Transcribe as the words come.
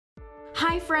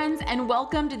Hi, friends, and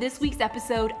welcome to this week's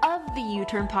episode of the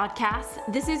U-Turn Podcast.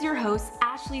 This is your host,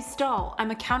 Ashley Stahl. I'm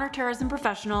a counterterrorism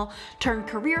professional turned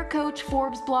career coach,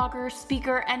 Forbes blogger,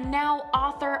 speaker, and now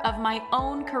author of my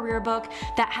own career book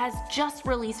that has just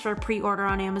released for pre-order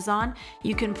on Amazon.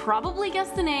 You can probably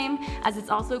guess the name, as it's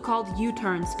also called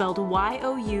U-Turn, spelled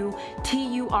Y-O-U-T-U-R-N.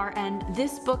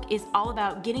 This book is all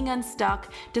about getting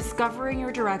unstuck, discovering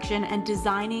your direction, and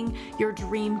designing your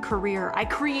dream career. I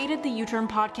created the U-Turn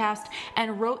Podcast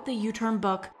and wrote the U-Turn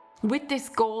book with this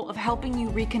goal of helping you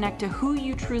reconnect to who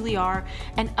you truly are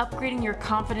and upgrading your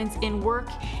confidence in work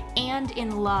and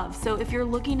in love. So if you're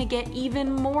looking to get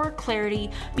even more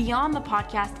clarity beyond the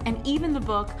podcast and even the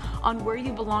book on where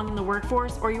you belong in the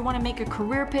workforce, or you want to make a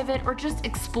career pivot or just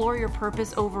explore your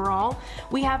purpose overall,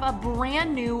 we have a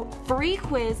brand new free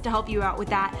quiz to help you out with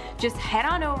that. Just head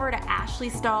on over to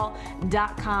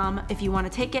ashleystahl.com if you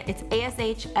want to take it. It's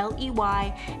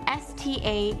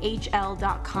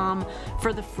ASHLEYSTAHL.com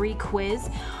for the free quiz.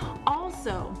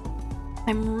 Also,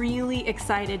 I'm really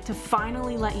excited to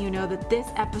finally let you know that this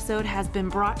episode has been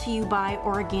brought to you by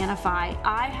Organifi.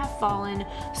 I have fallen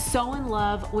so in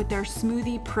love with their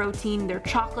smoothie protein, their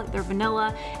chocolate, their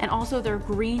vanilla, and also their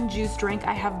green juice drink.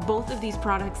 I have both of these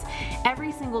products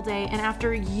every single day, and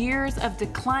after years of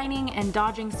declining and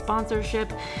dodging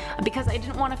sponsorship because I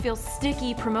didn't want to feel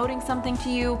sticky promoting something to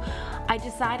you, I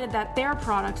decided that their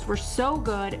products were so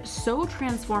good, so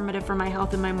transformative for my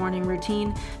health and my morning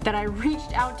routine, that I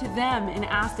reached out to them and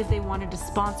asked if they wanted to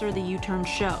sponsor the U-Turn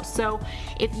show. So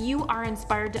if you are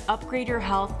inspired to upgrade your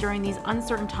health during these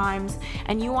uncertain times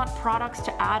and you want products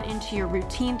to add into your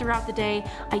routine throughout the day,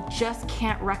 I just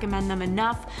can't recommend them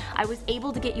enough. I was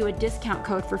able to get you a discount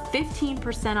code for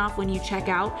 15% off when you check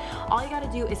out. All you got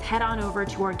to do is head on over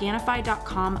to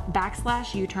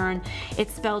Organifi.com/U-Turn.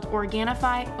 It's spelled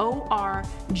Organifi,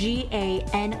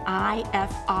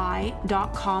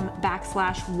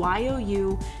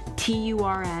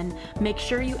 ORGANIFI.com/YOUTURN. Make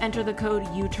sure you enter the code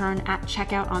U-Turn at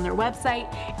checkout on their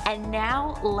website. And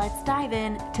now let's dive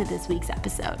in to this week's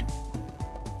episode.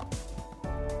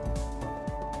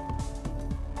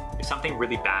 If something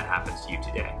really bad happens to you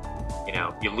today,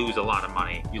 you lose a lot of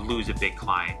money, you lose a big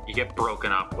client, you get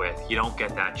broken up with, you don't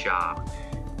get that job.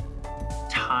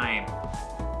 Time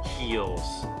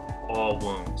heals all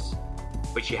wounds,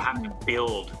 but you have to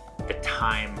build the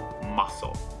time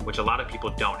muscle, which a lot of people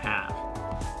don't have.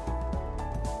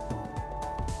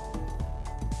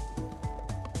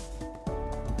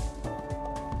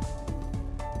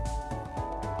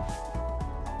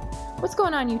 What's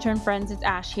going on, U-Turn friends? It's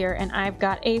Ash here, and I've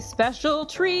got a special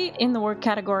treat in the work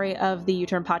category of the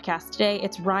U-Turn podcast today.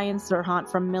 It's Ryan Serhant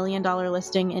from $1 Million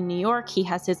Listing in New York. He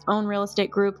has his own real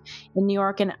estate group in New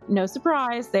York, and no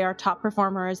surprise, they are top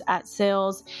performers at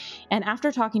sales. And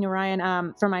after talking to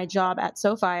Ryan for my job at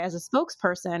SoFi as a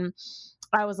spokesperson,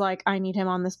 I was like, I need him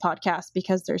on this podcast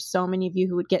because there's so many of you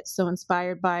who would get so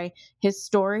inspired by his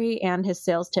story and his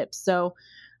sales tips. So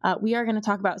we are going to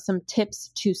talk about some tips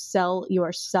to sell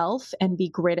yourself and be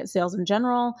great at sales in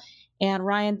general. And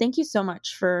Ryan, thank you so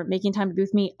much for making time to be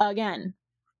with me again.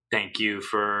 Thank you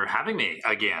for having me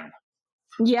again.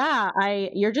 Yeah,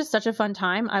 you're just such a fun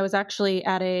time. I was actually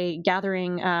at a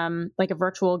gathering, like a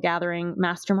virtual gathering,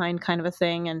 mastermind kind of a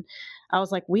thing. And I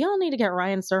was like, we all need to get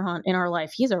Ryan Serhant in our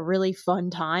life. He's a really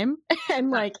fun time. And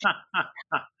like,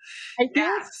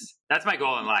 yes, that's my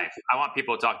goal in life. I want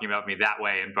people talking about me that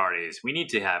way in parties. We need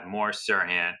to have more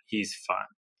Serhant. He's fun.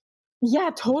 Yeah,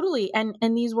 totally. And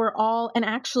these were all, and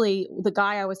actually the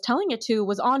guy I was telling it to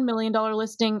was on $1 Million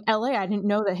Listing LA. I didn't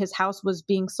know that his house was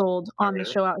being sold on the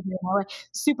show out here in LA.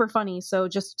 Super funny. So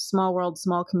just small world,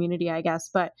 small community, I guess.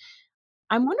 But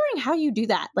I'm wondering how you do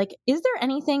that. Like, is there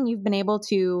anything you've been able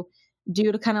to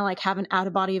do to kind of like have an out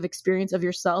of body of experience of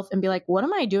yourself and be like, what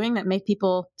am I doing that make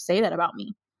people say that about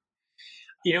me?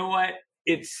 You know what?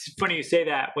 It's funny you say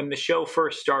that. When the show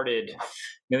first started, $1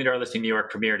 Million Listing New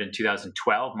York premiered in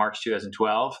 2012, March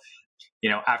 2012.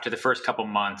 After the first couple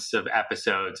months of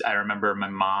episodes, I remember my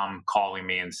mom calling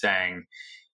me and saying,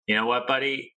 you know what,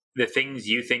 buddy, the things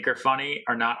you think are funny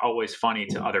are not always funny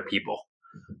to other people.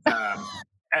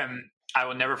 And I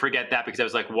will never forget that because I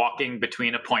was like walking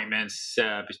between appointments,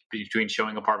 between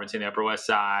showing apartments in the Upper West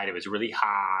Side. It was really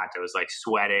hot. I was like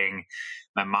sweating.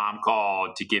 My mom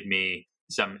called to give me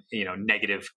some,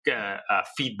 negative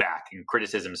feedback and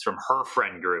criticisms from her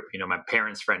friend group, my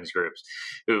parents' friends groups,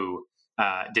 who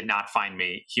did not find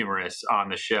me humorous on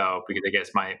the show because I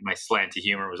guess my slant to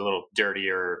humor was a little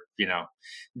dirtier,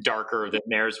 darker than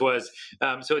theirs was.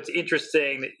 So it's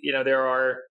interesting that, there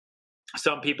are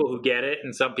some people who get it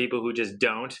and some people who just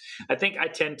don't. I think I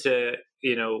tend to,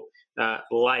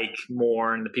 like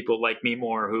more, and the people like me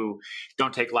more who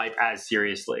don't take life as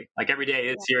seriously. Like every day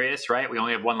is serious, right? We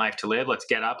only have one life to live. Let's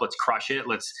get up, let's crush it,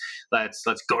 let's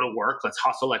go to work, let's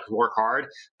hustle, let's work hard.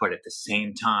 But at the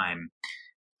same time,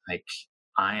 like,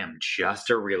 I am just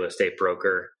a real estate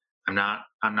broker. I'm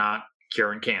not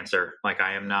curing cancer. Like,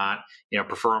 I am not,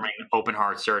 performing open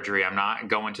heart surgery. I'm not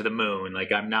going to the moon.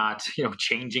 Like, I'm not,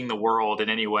 changing the world in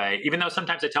any way, even though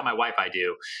sometimes I tell my wife I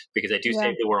do, because I do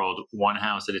save the world one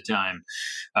house at a time.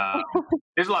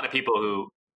 There's a lot of people who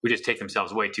just take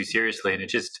themselves way too seriously, and it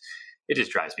just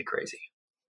drives me crazy.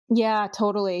 Yeah,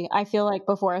 totally. I feel like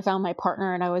before I found my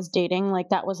partner and I was dating, like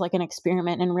that was like an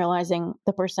experiment in realizing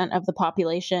the percent of the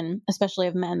population, especially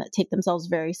of men, that take themselves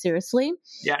very seriously.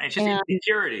 Yeah, it's just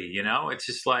insecurity, It's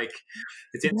just like,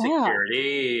 it's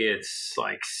insecurity. Yeah. It's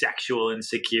like sexual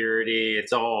insecurity.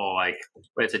 It's all like,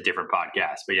 it's a different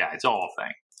podcast, but yeah, it's all a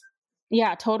thing.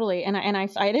 Yeah, totally. And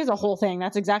it is a whole thing.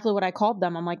 That's exactly what I called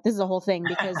them. I'm like, this is a whole thing,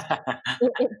 because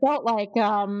it felt like,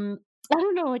 I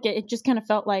don't know, like it just kind of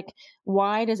felt like,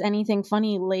 why does anything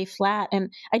funny lay flat?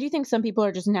 And I do think some people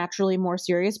are just naturally more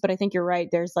serious, but I think you're right.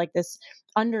 There's like this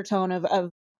undertone of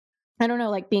I don't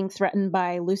know, like being threatened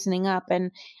by loosening up.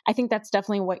 And I think that's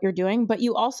definitely what you're doing. But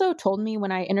you also told me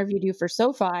when I interviewed you for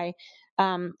SoFi,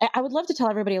 I would love to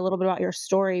tell everybody a little bit about your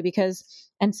story, because,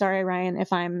 and sorry, Ryan,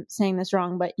 if I'm saying this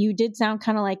wrong, but you did sound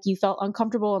kind of like you felt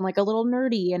uncomfortable and like a little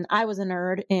nerdy. And I was a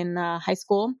nerd in high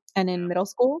school and in middle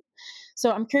school. So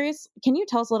I'm curious, can you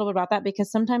tell us a little bit about that? Because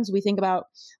sometimes we think about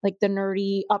like the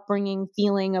nerdy upbringing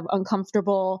feeling of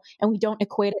uncomfortable, and we don't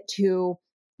equate it to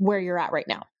where you're at right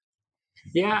now.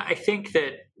 Yeah, I think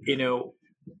that,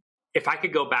 if I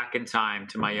could go back in time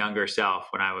to my younger self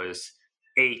when I was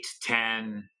 8,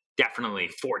 10, definitely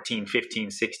 14,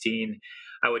 15, 16,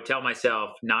 I would tell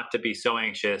myself not to be so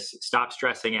anxious, stop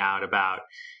stressing out about,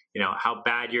 how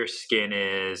bad your skin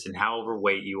is and how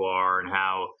overweight you are, and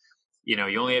how, you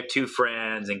only have 2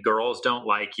 friends and girls don't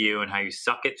like you, and how you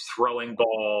suck at throwing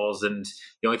balls and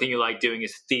the only thing you like doing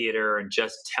is theater, and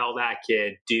just tell that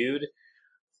kid, dude,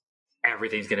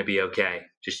 everything's going to be okay.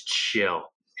 Just chill.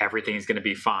 Everything's going to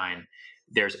be fine.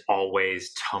 There's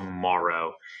always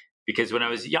tomorrow. Because when I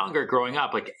was younger, growing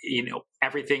up, like,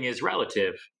 everything is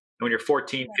relative. And when you're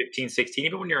 14, 15, 16,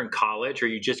 even when you're in college or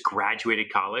you just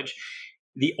graduated college,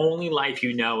 the only life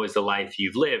you know is the life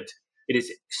you've lived. It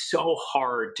is so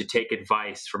hard to take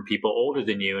advice from people older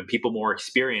than you and people more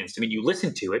experienced. I mean, you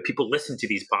listen to it. People listen to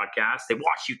these podcasts. They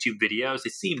watch YouTube videos. They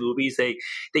see movies. They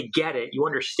get it. You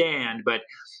understand. But,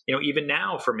 even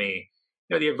now for me,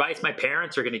 the advice my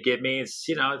parents are going to give me is,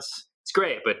 it's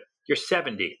great, but you're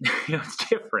 70. It's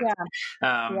different.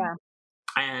 Yeah.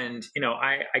 And,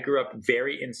 I grew up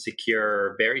very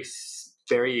insecure, very,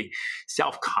 very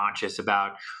self-conscious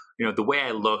about, the way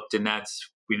I looked. And that's,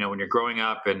 when you're growing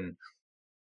up and,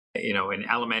 in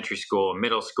elementary school,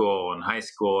 middle school, and high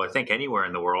school, I think anywhere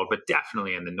in the world, but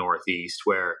definitely in the Northeast,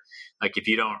 where like, if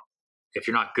you're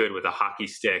not good with a hockey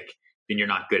stick, then you're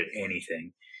not good at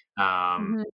anything.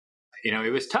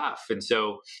 It was tough. And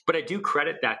so, but I do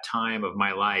credit that time of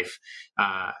my life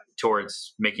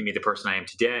towards making me the person I am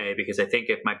today, because I think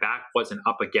if my back wasn't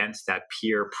up against that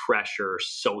peer pressure,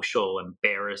 social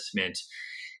embarrassment,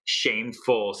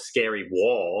 shameful, scary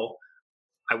wall,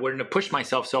 I wouldn't have pushed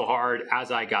myself so hard as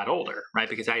I got older, right?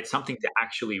 Because I had something to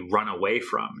actually run away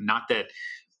from. Not that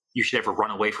you should ever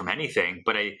run away from anything,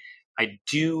 but I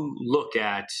do look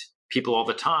at people all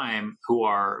the time who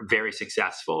are very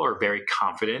successful or very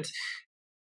confident.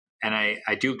 And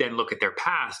I do then look at their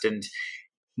past, and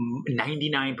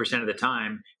 99% of the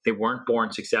time, they weren't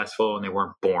born successful and they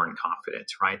weren't born confident,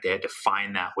 right? They had to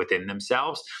find that within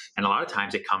themselves. And a lot of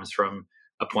times it comes from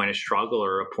a point of struggle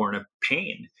or a point of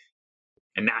pain.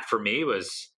 And that for me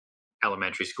was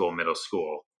elementary school, middle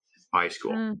school, high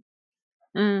school.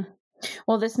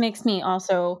 Well, this makes me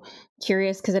also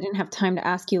curious, because I didn't have time to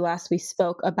ask you last we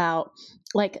spoke about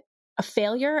like a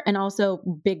failure and also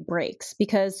big breaks,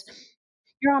 because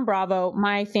you're on Bravo.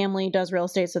 My family does real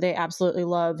estate, so they absolutely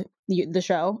love the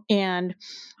show. And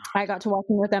I got to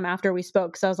walking with them after we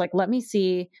spoke. So I was like, let me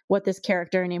see what this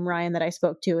character named Ryan that I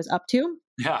spoke to is up to.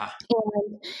 Yeah.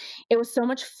 And it was so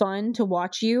much fun to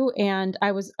watch you. And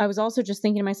I was also just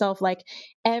thinking to myself, like,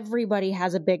 everybody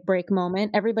has a big break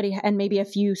moment. Everybody, and maybe a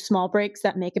few small breaks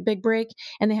that make a big break,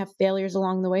 and they have failures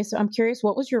along the way. So I'm curious,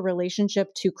 what was your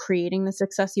relationship to creating the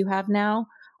success you have now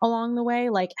along the way?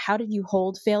 Like, how did you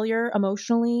hold failure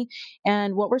emotionally?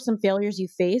 And what were some failures you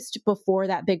faced before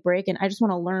that big break? And I just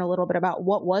want to learn a little bit about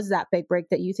what was that big break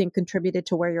that you think contributed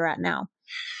to where you're at now.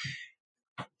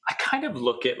 I kind of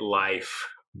look at life,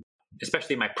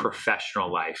 especially my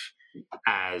professional life,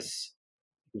 as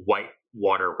white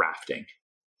water rafting,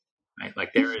 right?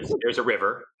 Like there's a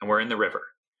river and we're in the river.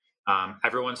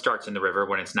 Everyone starts in the river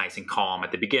when it's nice and calm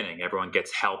at the beginning. Everyone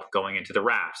gets help going into the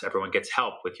rafts. Everyone gets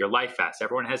help with your life vests.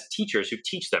 Everyone has teachers who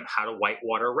teach them how to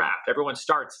whitewater raft. Everyone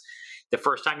starts the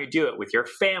first time you do it with your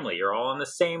family. You're all in the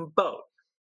same boat.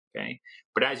 Okay.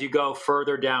 But as you go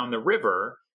further down the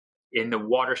river and the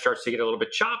water starts to get a little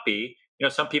bit choppy,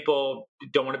 some people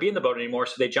don't want to be in the boat anymore,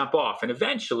 so they jump off. And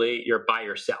eventually you're by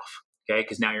yourself. Okay,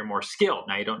 because now you're more skilled.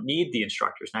 Now you don't need the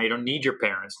instructors. Now you don't need your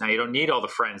parents. Now you don't need all the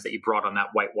friends that you brought on that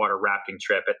whitewater rafting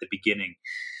trip at the beginning.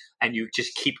 And you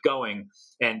just keep going,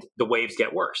 and the waves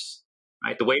get worse,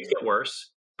 right? The waves get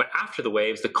worse, but after the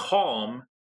waves, the calm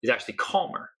is actually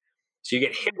calmer. So you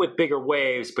get hit with bigger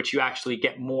waves, but you actually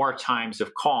get more times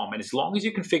of calm. And as long as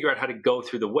you can figure out how to go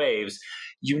through the waves,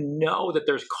 you know that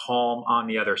there's calm on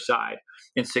the other side.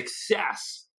 And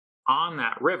success on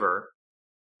that river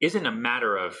isn't a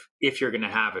matter of if you're going to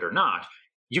have it or not.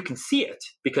 You can see it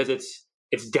because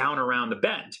it's down around the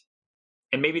bend.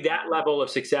 And maybe that level of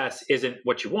success isn't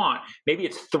what you want. Maybe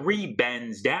it's 3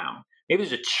 bends down. Maybe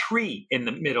there's a tree in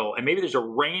the middle, and maybe there's a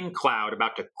rain cloud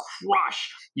about to crush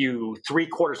you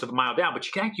 3/4 of a mile down, but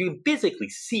you can physically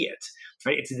see it,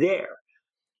 right? It's there.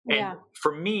 Yeah. And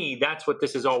for me, that's what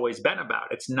this has always been about.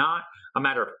 It's not a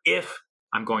matter of if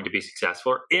I'm going to be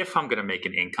successful, or if I'm going to make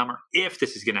an income, or if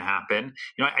this is going to happen.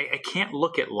 I can't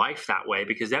look at life that way,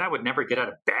 because then I would never get out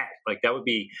of bed. Like that would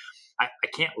be, I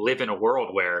can't live in a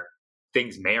world where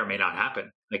things may or may not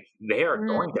happen. Like they are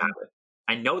going to happen.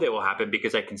 I know they will happen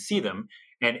because I can see them,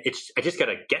 and I just got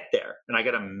to get there, and I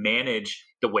got to manage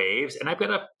the waves, and I've got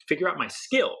to figure out my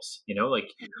skills.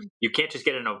 You can't just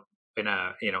get in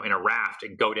a raft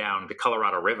and go down the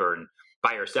Colorado River and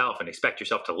by yourself and expect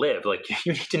yourself to live. Like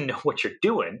you need to know what you're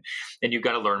doing, and you've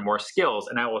got to learn more skills.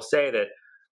 And I will say that,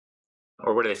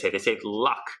 or what do they say? They say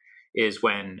luck is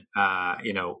when,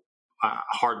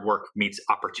 hard work meets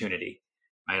opportunity,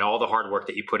 right? All the hard work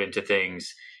that you put into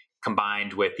things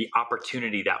combined with the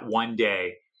opportunity that one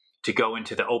day to go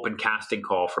into the open casting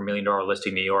call for $1 Million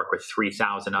Listing New York with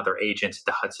 3,000 other agents at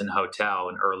the Hudson Hotel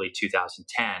in early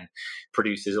 2010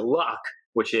 produces luck,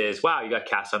 which is, wow, you got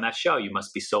cast on that show. You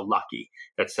must be so lucky.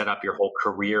 That set up your whole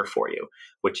career for you,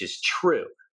 which is true.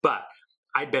 But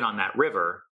I'd been on that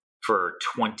river for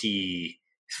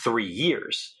 23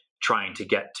 years trying to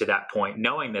get to that point,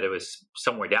 knowing that it was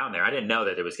somewhere down there. I didn't know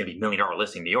that it was going to be $1 Million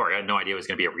Listing New York. I had no idea it was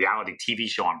going to be a reality TV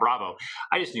show on Bravo.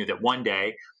 I just knew that one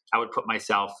day I would put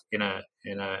myself in a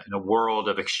world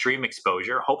of extreme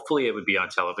exposure. Hopefully it would be on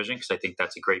television, because I think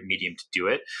that's a great medium to do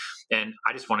it. And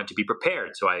I just wanted to be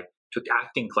prepared. So I took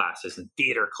acting classes and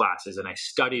theater classes, and I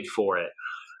studied for it.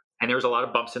 And there was a lot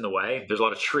of bumps in the way. There's a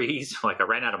lot of trees. Like I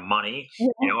ran out of money.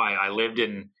 Yeah. I lived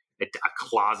in a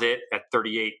closet at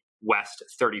 38 West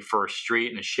 31st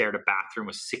Street and shared a bathroom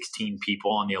with 16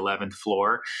 people on the 11th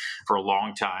floor for a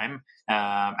long time.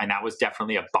 And that was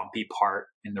definitely a bumpy part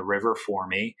in the river for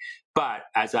me. But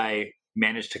as I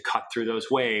managed to cut through those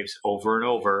waves over and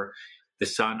over, the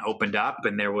sun opened up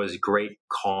and there was great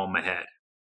calm ahead.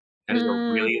 That is a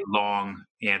really long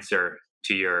answer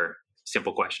to your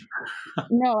simple question.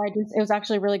 No, it was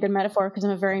actually a really good metaphor, because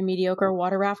I'm a very mediocre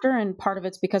water rafter, and part of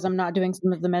it's because I'm not doing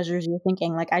some of the measures you're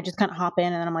thinking. Like I just kind of hop in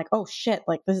and then I'm like, oh shit,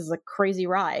 like this is a crazy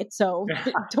ride. So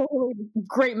totally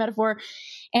great metaphor.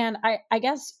 And I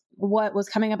guess what was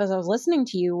coming up as I was listening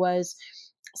to you was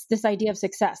this idea of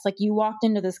success. Like you walked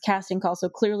into this casting call, so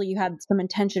clearly you had some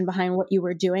intention behind what you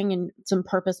were doing and some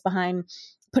purpose behind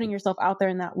putting yourself out there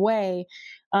in that way.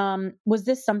 Was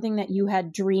this something that you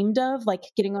had dreamed of, like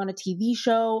getting on a TV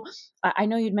show? I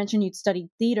know you'd mentioned you'd studied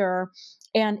theater.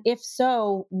 And if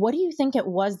so, what do you think it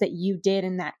was that you did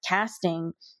in that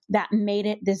casting that made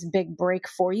it this big break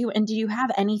for you? And did you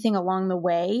have anything along the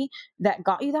way that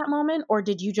got you that moment? Or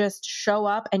did you just show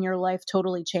up and your life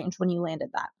totally changed when you landed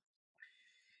that?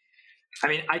 I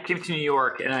mean, I came to New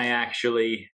York and I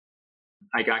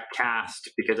got cast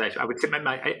because I would say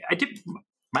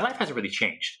my life hasn't really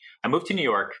changed. I moved to New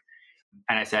York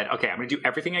and I said, okay, I'm going to do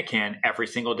everything I can every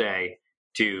single day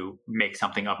to make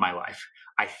something of my life.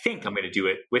 I think I'm going to do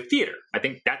it with theater. I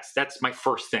think that's my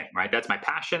first thing, right? That's my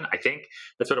passion. I think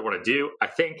that's what I want to do. I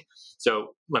think so.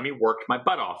 Let me work my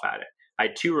butt off at it. I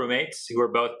had 2 roommates who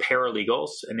were both paralegals,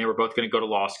 and they were both going to go to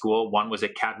law school. One was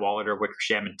at Cadwalader,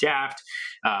 Wickersham and Daft,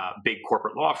 big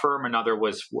corporate law firm. Another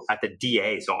was at the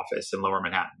DA's office in Lower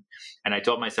Manhattan. And I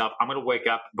told myself, I'm going to wake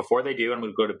up before they do. I'm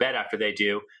going to go to bed after they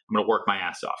do. I'm going to work my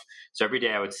ass off. So every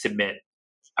day I would submit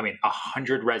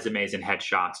 100 resumes and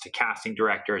headshots to casting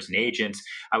directors and agents.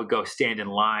 I would go stand in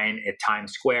line at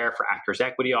Times Square for Actors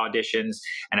Equity auditions,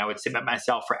 and I would submit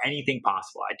myself for anything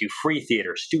possible. I'd do free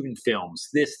theater, student films,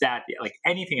 this, that, like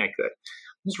anything I could.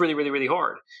 It was really, really, really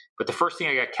hard. But the first thing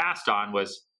I got cast on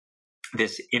was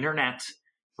this internet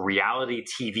reality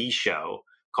TV show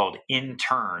called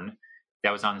Intern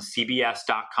that was on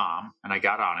CBS.com, and I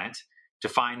got on it to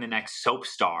find the next soap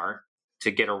star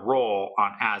to get a role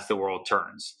on As the World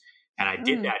Turns. And I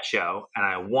did that show, and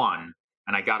I won,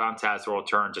 and I got onto As the World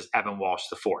Turns as Evan Walsh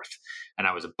IV. And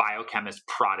I was a biochemist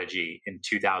prodigy in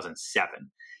 2007.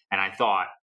 And I thought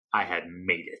I had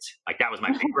made it. Like, that was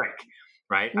my big break,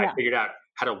 right? Yeah. I figured out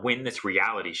how to win this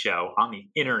reality show on the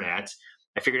internet.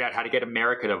 I figured out how to get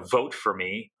America to vote for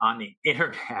me on the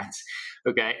internet.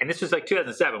 Okay. And this was like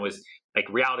 2007 was like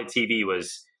reality TV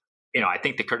was, I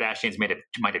think the Kardashians might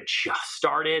have just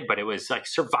started, but it was like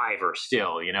Survivor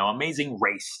still, Amazing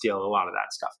Race still, a lot of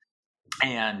that stuff.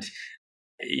 And,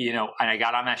 and I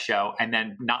got on that show, and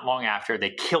then not long after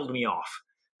they killed me off.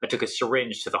 I took a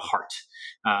syringe to the heart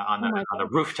on the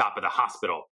rooftop of the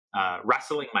hospital.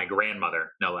 Wrestling my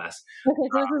grandmother, no less. Okay,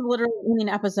 so this is literally an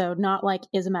episode, not like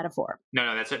is a metaphor.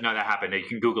 No, that's it. No, that happened. You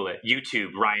can Google it. YouTube,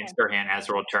 Ryan Serhant, As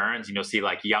the World Turns, and you'll see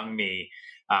like young me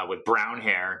with brown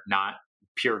hair, not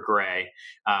pure gray,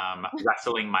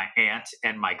 wrestling my aunt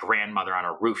and my grandmother on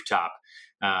a rooftop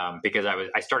because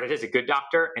I started as a good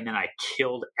doctor, and then I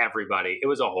killed everybody. It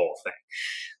was a whole thing.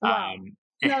 Wow.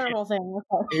 Not a whole thing.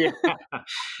 Yeah.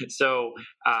 So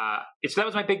that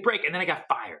was my big break, and then I got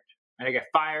fired.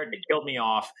 They killed me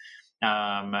off.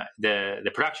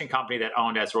 The production company that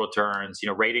owned As the World Turns,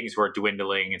 ratings were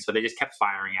dwindling. And so they just kept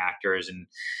firing actors and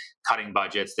cutting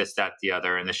budgets, this, that, the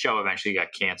other. And the show eventually got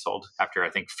canceled after,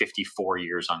 I think, 54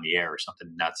 years on the air or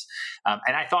something nuts.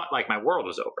 And I thought like my world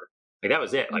was over. Like that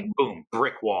was it. Like boom,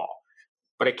 brick wall.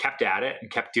 But I kept at it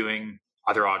and kept doing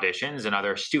other auditions and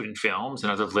other student films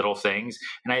and other little things.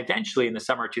 And I eventually, in the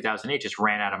summer of 2008, just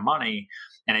ran out of money.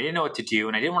 And I didn't know what to do.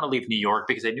 And I didn't want to leave New York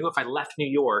because I knew if I left New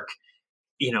York,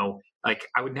 like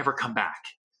I would never come back.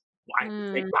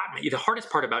 The hardest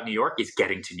part about New York is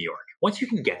getting to New York. Once you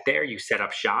can get there, you set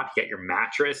up shop, you get your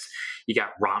mattress, you got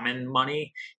ramen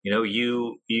money,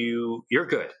 you're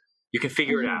good. You can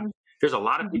figure it out. There's a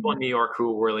lot of people in New York who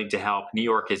are willing to help. New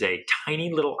York is a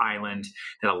tiny little island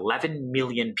that 11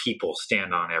 million people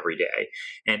stand on every day.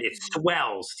 And it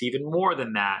swells to even more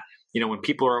than that, when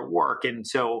people are at work. And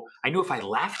so I knew if I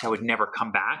left, I would never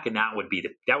come back. And that would be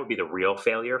the real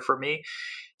failure for me.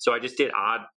 So I just did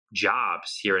odd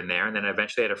jobs here and there. And then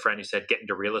eventually I had a friend who said, get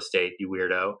into real estate, you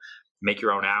weirdo, make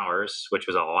your own hours, which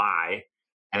was a lie.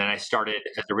 And then I started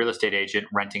as a real estate agent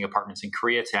renting apartments in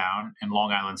Koreatown in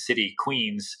Long Island City,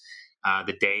 Queens,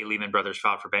 the day Lehman Brothers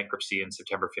filed for bankruptcy on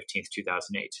September 15th,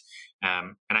 2008.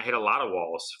 And I hit a lot of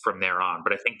walls from there on.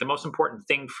 But I think the most important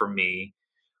thing for me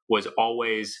was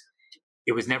always,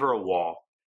 it was never a wall.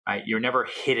 Right? You're never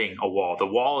hitting a wall. The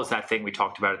wall is that thing we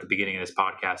talked about at the beginning of this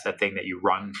podcast, that thing that you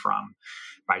run from,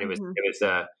 right? It was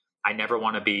I never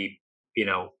want to be,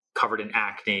 covered in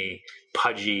acne,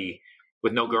 pudgy,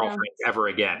 with no girlfriends ever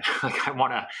again. Like I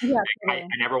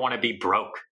never want to be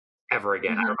broke ever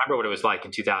again. I remember what it was like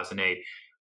in 2008,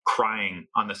 crying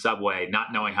on the subway, not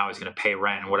knowing how I was going to pay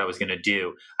rent and what I was going to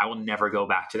do. I will never go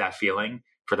back to that feeling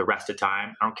for the rest of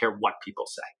time. I don't care what people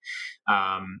say.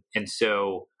 And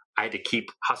so I had to keep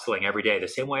hustling every day the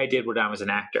same way I did when I was an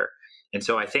actor. And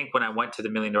so I think when I went to the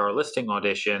 $1 Million Listing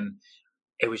audition,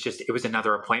 it was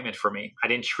another appointment for me. I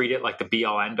didn't treat it like the be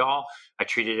all end all. I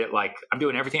treated it like I'm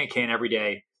doing everything I can every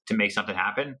day to make something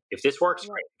happen. If this works,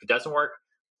 great. If it doesn't work,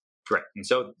 great. And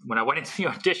so when I went into the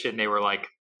audition, they were like,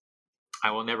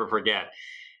 I will never forget.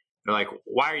 They're like,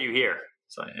 why are you here?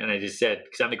 And I just said,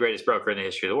 because I'm the greatest broker in the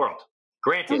history of the world.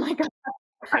 Granted,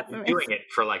 I've been doing it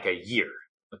for like a year.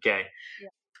 Okay. Yeah.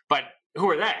 But who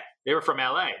are they? They were from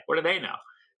LA. What do they know?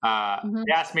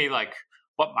 They asked me like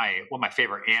what my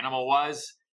favorite animal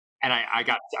was. And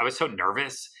I was so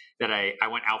nervous that I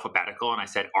went alphabetical and I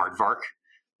said aardvark.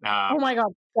 Oh my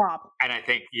God, stop. And I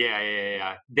think,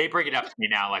 yeah. They bring it up to me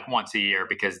now like once a year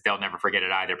because they'll never forget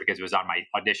it either because it was on my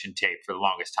audition tape for the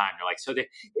longest time. They're like, so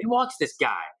in walks this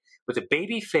guy with a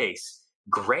baby face,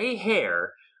 gray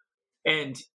hair,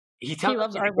 and he tells me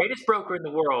he's the greatest broker in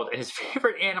the world and his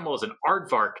favorite animal is an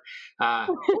aardvark. We're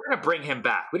going to bring him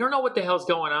back. We don't know what the hell's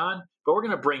going on, but we're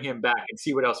going to bring him back and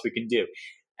see what else we can do.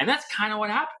 And that's kind of what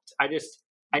happened. I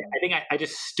think I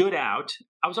just stood out.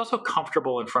 I was also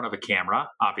comfortable in front of a camera.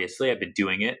 Obviously, I've been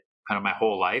doing it kind of my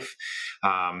whole life.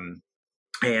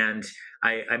 And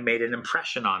I made an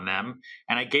impression on them,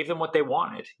 and I gave them what they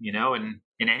wanted, and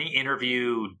in any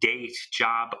interview, date,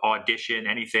 job, audition,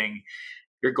 anything,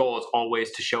 your goal is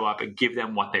always to show up and give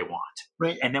them what they want.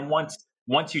 Right. And then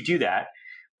once you do that,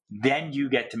 then you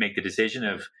get to make the decision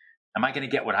of, am I going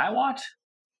to get what I want,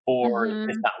 or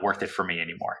it's not worth it for me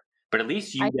anymore? But at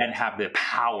least you then have the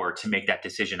power to make that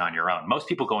decision on your own. Most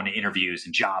people go into interviews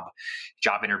and job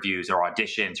interviews or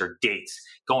auditions or dates,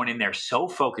 going in there so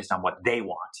focused on what they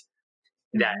want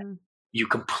that you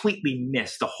completely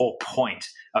miss the whole point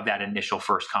of that initial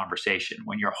first conversation,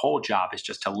 when your whole job is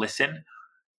just to listen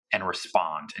and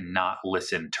respond and not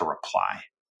listen to reply.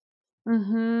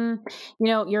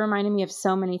 You're reminding me of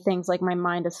so many things. Like, my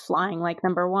mind is flying. Like,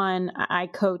 number one, I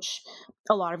coach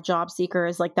a lot of job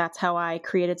seekers. Like, that's how I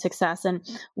created success. And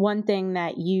one thing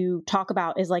that you talk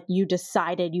about is, like, you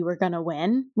decided you were going to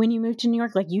win when you moved to New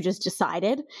York. Like, you just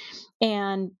decided.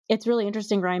 And it's really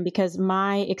interesting, Ryan, because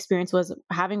my experience was,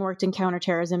 having worked in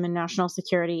counterterrorism and national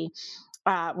security,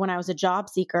 when I was a job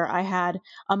seeker, I had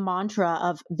a mantra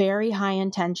of very high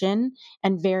intention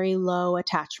and very low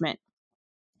attachment.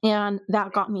 And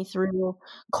that got me through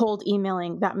cold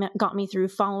emailing. That got me through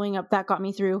following up. That got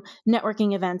me through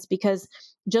networking events, because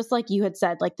just like you had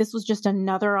said, like, this was just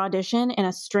another audition in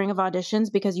a string of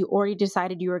auditions, because you already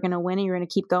decided you were going to win and you're going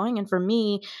to keep going. And for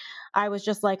me, I was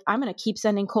just like, I'm going to keep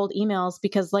sending cold emails,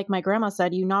 because, like my grandma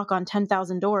said, you knock on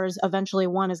 10,000 doors, eventually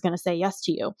one is going to say yes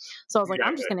to you. So I was like,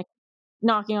 I'm just going to keep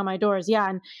knocking on my doors.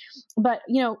 Yeah. But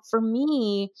for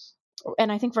me,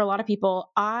 and I think for a lot of people,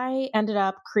 I ended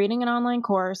up creating an online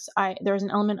course. There was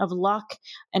an element of luck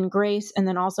and grace, and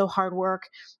then also hard work.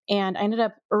 And I ended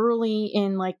up early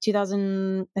in, like,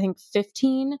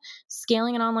 2015,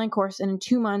 scaling an online course. And in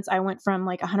 2 months, I went from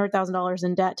like $100,000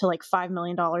 in debt to like $5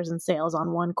 million in sales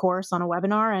on one course, on a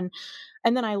webinar.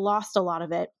 And then I lost a lot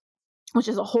of it, which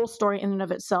is a whole story in and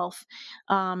of itself.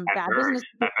 Bad business.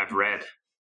 I've read.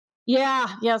 Yeah,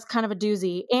 it's kind of a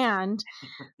doozy. And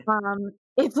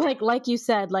it's like you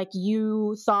said, like,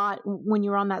 you thought when you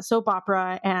were on that soap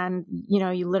opera and,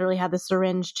 you literally had the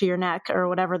syringe to your neck, or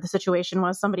whatever the situation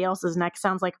was, somebody else's neck.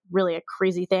 Sounds like really a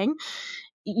crazy thing.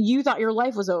 You thought your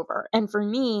life was over. And for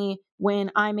me,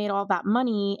 when I made all that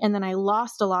money and then I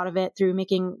lost a lot of it through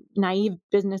making naive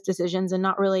business decisions and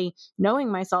not really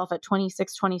knowing myself at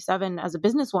 26, 27 as a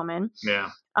businesswoman,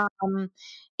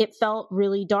 it felt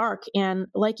really dark. And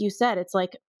like you said, it's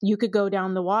like, you could go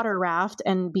down the water raft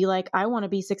and be like, I want to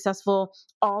be successful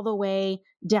all the way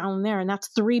down there. And that's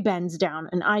 3 bends down.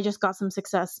 And I just got some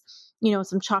success,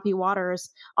 some choppy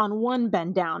waters on 1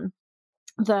 bend down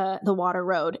the water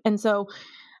road. And so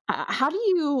how do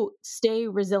you stay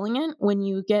resilient when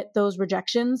you get those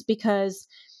rejections? Because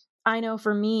I know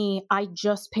for me, I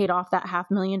just paid off that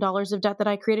 $500,000 of debt that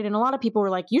I created. And a lot of people were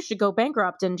like, you should go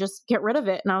bankrupt and just get rid of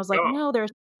it. And I was like, no,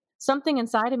 there's something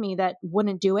inside of me that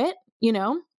wouldn't do it.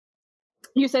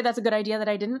 You say that's a good idea that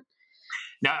I didn't?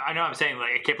 No, I know. I'm saying,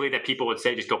 like, I can't believe that people would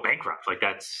say just go bankrupt. Like,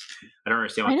 I don't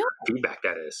understand what kind of feedback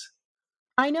that is.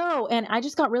 I know. And I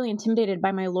just got really intimidated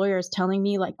by my lawyers telling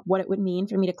me, like, what it would mean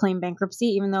for me to claim bankruptcy,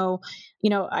 even though,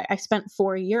 I spent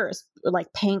 4 years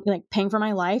paying for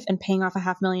my life and paying off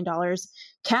 $500,000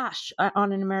 cash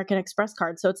on an American Express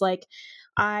card. So it's like,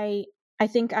 I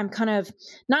think I'm kind of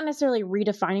not necessarily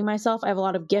redefining myself. I have a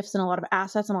lot of gifts and a lot of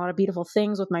assets and a lot of beautiful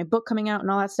things with my book coming out and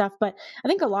all that stuff. But I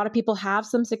think a lot of people have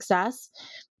some success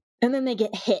and then they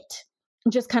get hit,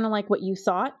 just kind of like what you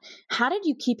thought. How did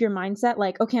you keep your mindset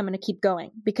like, okay, I'm going to keep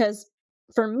going? Because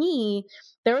for me,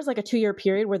 there was like a 2-year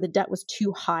period where the debt was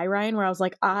too high, Ryan, where I was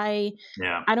like, I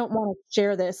don't want to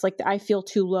share this. Like, I feel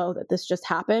too low that this just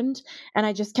happened. And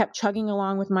I just kept chugging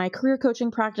along with my career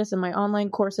coaching practice and my online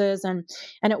courses. And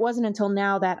it wasn't until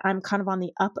now that I'm kind of on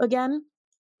the up again.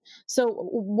 So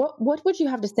what would you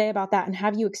have to say about that? And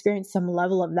have you experienced some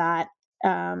level of that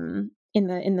in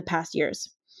the past years?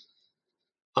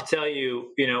 I'll tell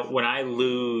you, when I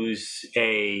lose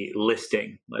a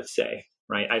listing, let's say,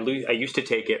 right? I used to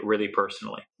take it really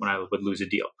personally when I would lose a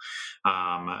deal,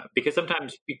 because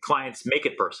sometimes clients make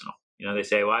it personal. They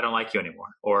say, well, I don't like you anymore,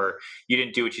 or you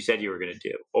didn't do what you said you were going to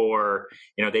do. Or,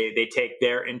 they take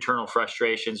their internal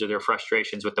frustrations or their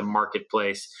frustrations with the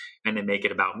marketplace and they make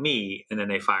it about me, and then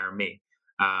they fire me.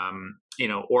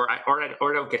 Or I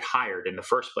don't get hired in the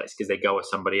first place because they go with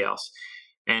somebody else.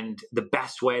 And the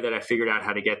best way that I figured out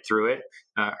how to get through it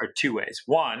are 2 ways.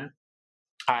 One,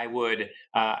 I would,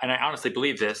 and I honestly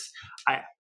believe this,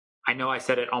 I know I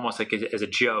said it almost like as a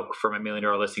joke for my $1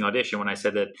 Million Listing Audition when I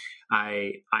said that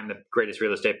I'm the greatest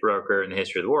real estate broker in the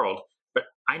history of the world. But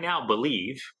I now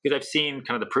believe, because I've seen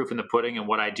kind of the proof in the pudding and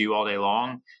what I do all day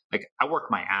long, like, I work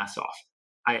my ass off.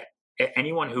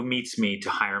 anyone who meets me to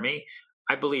hire me,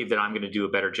 I believe that I'm going to do a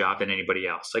better job than anybody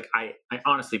else. Like I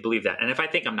honestly believe that. And if I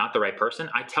think I'm not the right person,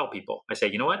 I tell people, I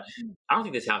say, you know what? I don't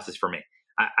think this house is for me.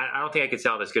 I don't think I could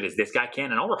sell it as good as this guy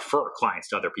can. And I'll refer clients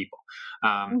to other people.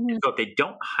 So if they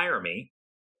don't hire me,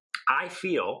 I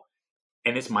feel,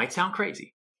 and this might sound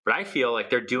crazy, but I feel like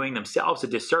they're doing themselves a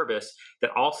disservice,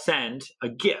 that I'll send a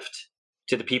gift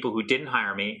to the people who didn't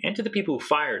hire me and to the people who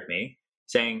fired me,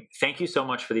 saying, thank you so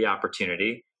much for the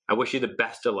opportunity. I wish you the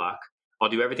best of luck. I'll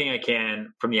do everything I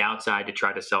can from the outside to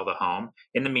try to sell the home.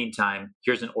 In the meantime,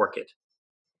 here's an orchid.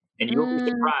 And you'll be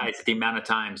surprised at the amount of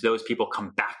times those people come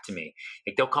back to me.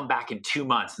 Like they'll come back in 2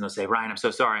 months and they'll say, Ryan, I'm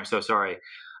so sorry. I'm so sorry.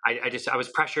 I was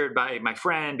pressured by my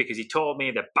friend because he told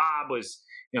me that Bob was,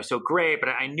 so great, but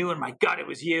I knew in my gut it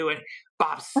was you. And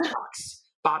Bob sucks.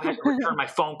 Bob had to return my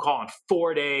phone call in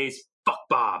 4 days. Fuck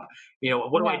Bob.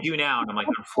 What do I do now? And I'm like,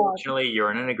 unfortunately, you're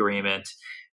in an agreement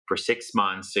for 6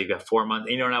 months. So you've got 4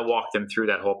 months, and I walk them through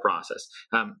that whole process.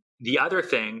 The other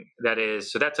thing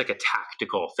so that's like a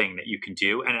tactical thing that you can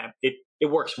do. And it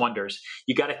works wonders.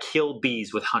 You got to kill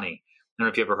bees with honey. I don't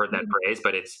know if you ever heard that phrase,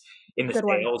 but it's in the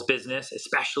sales business,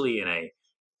 especially in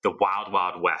the wild,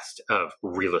 wild west of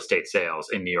real estate sales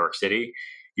in New York City.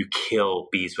 You kill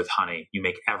bees with honey. You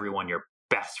make everyone your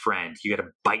best friend. You got to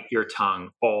bite your tongue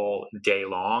all day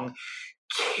long.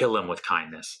 Kill them with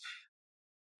kindness.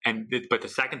 But the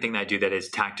second thing that I do that is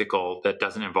tactical, that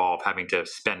doesn't involve having to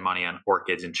spend money on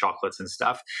orchids and chocolates and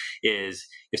stuff, is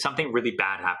if something really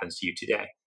bad happens to you today,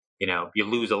 you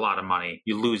lose a lot of money,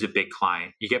 you lose a big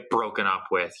client, you get broken up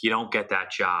with, you don't get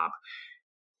that job.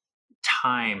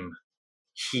 Time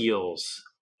heals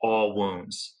all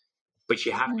wounds, but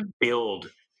you have to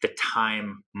build the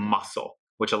time muscle,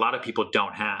 which a lot of people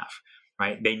don't have,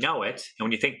 right? They know it. And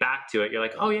when you think back to it, you're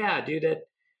like, oh yeah, dude,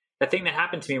 that thing that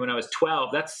happened to me when I was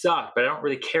 12, that sucked, but I don't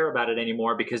really care about it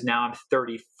anymore because now I'm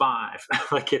 35.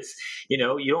 Like it's, you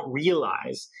don't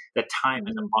realize that time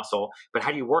is a muscle, but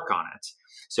how do you work on it?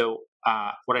 So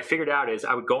what I figured out is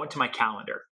I would go into my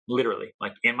calendar, literally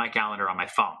like in my calendar on my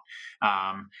phone.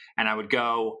 And I would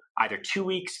go either 2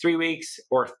 weeks, 3 weeks,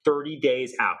 or 30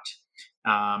 days out.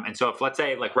 And so if let's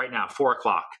say like right now,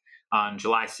 4:00 on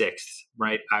July 6th,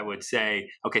 right? I would say,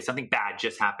 okay, something bad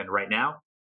just happened right now.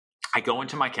 I go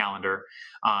into my calendar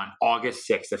on August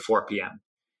 6th at 4 p.m.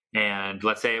 And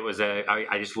let's say it was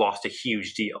I just lost a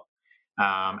huge deal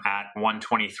at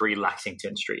 123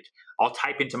 Lexington Street. I'll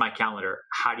type into my calendar,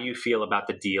 how do you feel about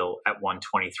the deal at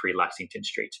 123 Lexington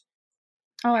Street?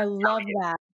 Oh, I love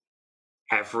that.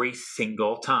 Every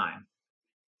single time.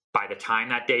 By the time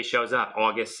that day shows up,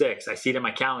 August 6th, I see it in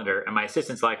my calendar and my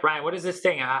assistant's like, Ryan, what is this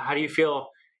thing? How do you feel?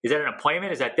 Is that an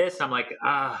appointment? Is that this? And I'm like,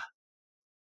 I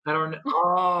don't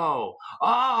know.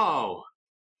 Oh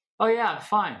yeah, I'm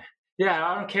fine. Yeah,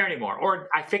 I don't care anymore. Or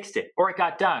I fixed it, or it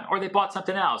got done, or they bought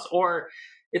something else, or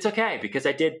it's okay because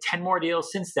I did 10 more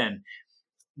deals since then.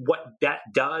 What that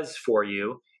does for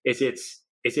you is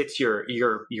it's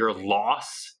your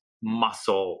loss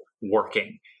muscle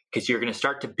working, because you're going to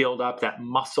start to build up that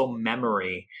muscle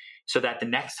memory so that the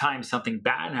next time something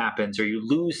bad happens or you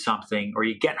lose something or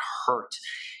you get hurt,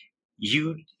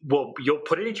 you'll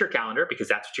put it into your calendar because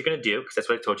that's what you're going to do, because that's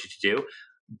what I told you to do.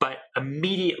 But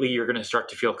immediately you're going to start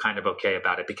to feel kind of okay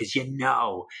about it because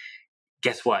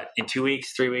guess what? In 2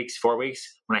 weeks, 3 weeks, 4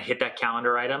 weeks, when I hit that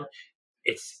calendar item,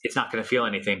 it's not going to feel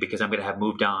anything because I'm going to have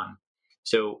moved on.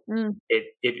 So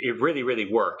it really, really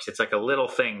works. It's like a little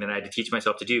thing that I had to teach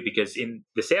myself to do, because in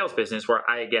the sales business where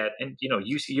I get, and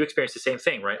you experience the same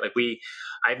thing, right? Like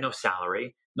I have no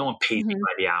salary. No one pays me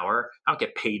by the hour. I don't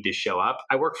get paid to show up.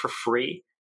 I work for free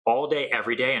all day,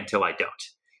 every day until I don't.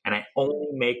 And I only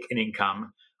make an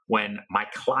income when my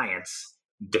clients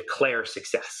declare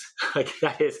success. Like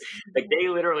that is, like they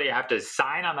literally have to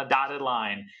sign on the dotted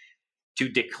line to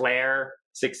declare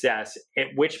success, at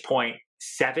which point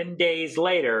 7 days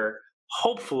later,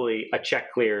 hopefully a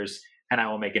check clears and I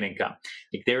will make an income.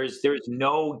 Like there's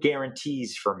no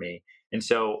guarantees for me. And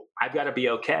so I've got to be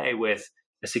okay with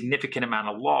a significant amount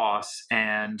of loss.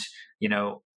 And,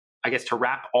 I guess to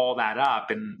wrap all that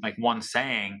up in like one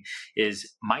saying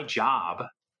is, my job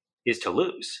is to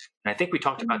lose. And I think we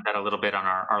talked about that a little bit on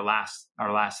our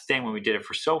last thing when we did it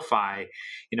for SoFi.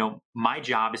 My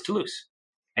job is to lose.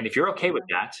 And if you're okay with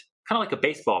that, kind of like a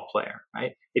baseball player,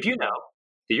 right? If you know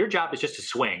that your job is just to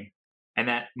swing and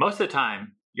that most of the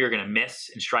time you're going to miss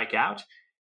and strike out,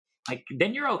 like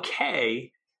then you're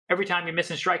okay every time you miss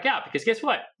and strike out, because guess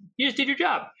what? You just did your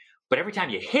job. But every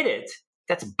time you hit it,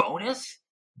 that's bonus.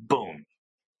 Boom.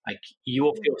 Like you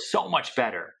will feel so much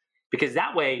better, because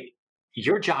that way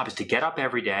your job is to get up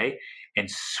every day and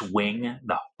swing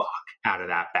the fuck out of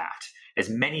that bat. as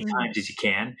many times as you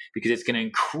can, because it's going to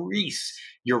increase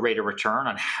your rate of return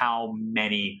on how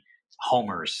many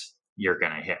homers you're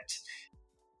going to hit.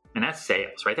 And that's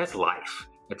sales, right? That's life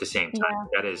at the same time.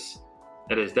 Yeah.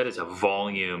 That is a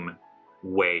volume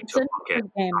way to look at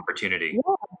opportunity. Yeah.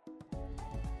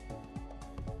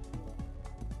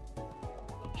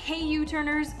 Hey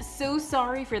U-turners, so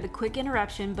sorry for the quick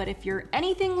interruption, but if you're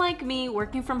anything like me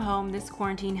working from home, this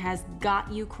quarantine has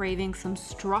got you craving some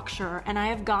structure, and I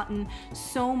have gotten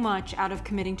so much out of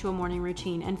committing to a morning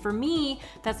routine. And for me,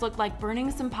 that's looked like burning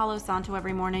some Palo Santo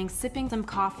every morning, sipping some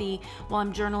coffee while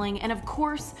I'm journaling, and of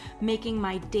course, making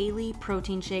my daily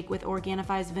protein shake with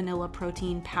Organifi's vanilla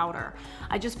protein powder.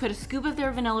 I just put a scoop of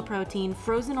their vanilla protein,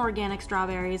 frozen organic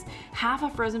strawberries, half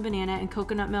a frozen banana, and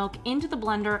coconut milk into the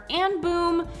blender, and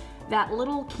boom, that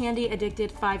little candy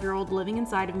addicted 5-year-old living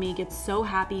inside of me gets so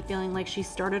happy, feeling like she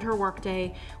started her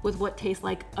workday with what tastes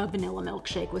like a vanilla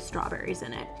milkshake with strawberries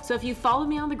in it. So if you follow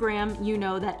me on the gram, you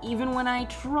know that even when I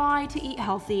try to eat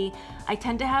healthy, I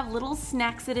tend to have little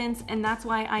snacksidents, and that's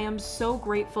why I am so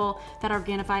grateful that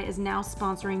Organifi is now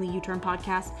sponsoring the U-Turn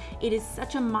podcast. It is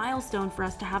such a milestone for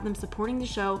us to have them supporting the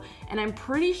show, and I'm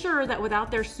pretty sure that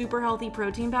without their super healthy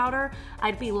protein powder,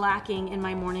 I'd be lacking in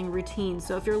my morning routine.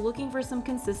 So if you're looking for some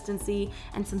consistency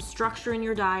and some structure in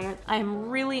your diet, I am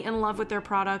really in love with their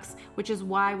products, which is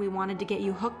why we wanted to get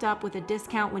you hooked up with a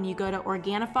discount when you go to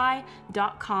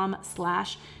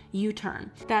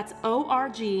Organifi.com/U-turn. That's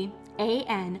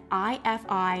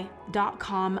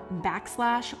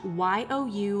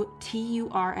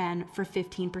ORGANIFI.com/YOUTURN for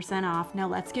 15% off. Now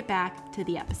let's get back to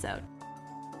the episode.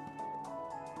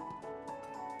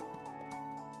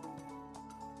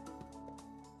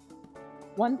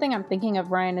 One thing I'm thinking of,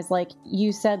 Ryan, is like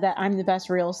you said that I'm the best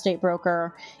real estate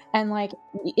broker. And like,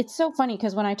 it's so funny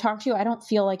because when I talk to you, I don't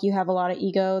feel like you have a lot of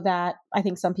ego that I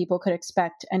think some people could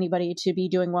expect anybody to be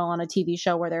doing well on a TV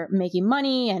show where they're making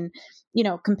money and, you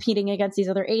know, competing against these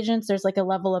other agents. There's like a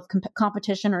level of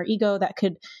competition or ego that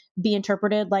could be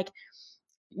interpreted like,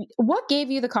 what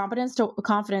gave you the confidence to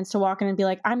walk in and be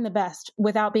like, I'm the best,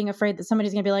 without being afraid that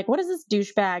somebody's going to be like, what is this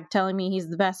douchebag telling me he's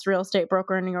the best real estate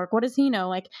broker in New York? What does he know?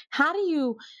 Like, how do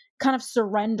you kind of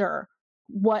surrender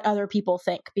what other people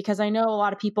think? Because I know a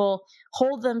lot of people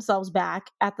hold themselves back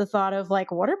at the thought of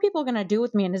like, what are people going to do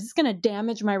with me? And is this going to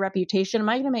damage my reputation? Am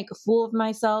I going to make a fool of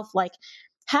myself? Like,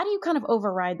 how do you kind of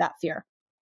override that fear?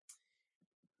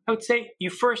 I would say you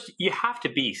have to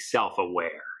be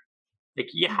self-aware. Like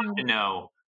you have to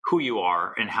know who you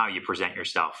are and how you present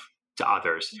yourself to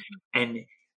others. And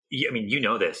I mean, you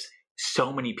know this,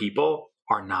 so many people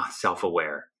are not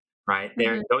self-aware, right?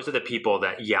 Those are the people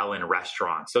that yell in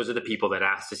restaurants. Those are the people that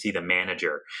ask to see the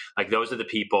manager. Like those are the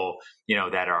people, you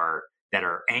know, that are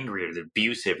angry or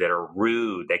abusive, that are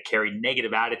rude, that carry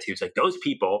negative attitudes. Like those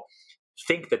people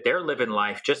think that they're living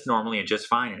life just normally and just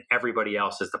fine, and everybody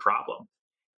else is the problem.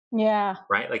 Yeah.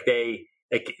 Right?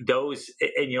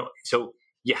 So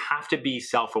you have to be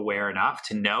self-aware enough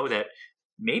to know that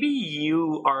maybe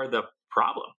you are the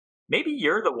problem. Maybe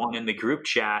you're the one in the group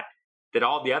chat that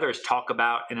all the others talk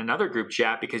about in another group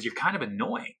chat because you're kind of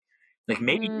annoying. Like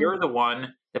maybe you're the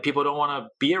one that people don't want to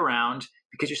be around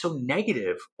because you're so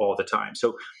negative all the time.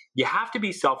 So you have to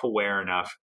be self-aware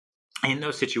enough in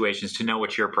those situations to know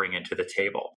what you're bringing to the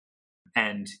table.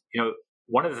 And, you know,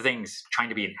 one of the things trying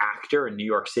to be an actor in New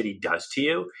York City does to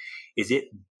you is it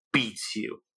beats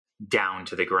you down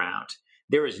to the ground.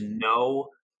 There is no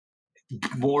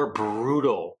more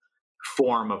brutal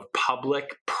form of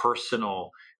public,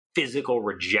 personal, physical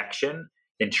rejection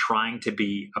than trying to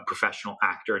be a professional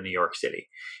actor in New York City.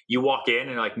 You walk in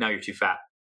and you're like, no, you're too fat.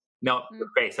 No, your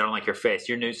face, I don't like your face.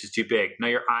 Your nose is too big. No,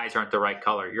 your eyes aren't the right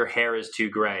color. Your hair is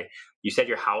too gray. You said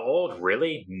you're how old?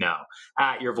 Really? No.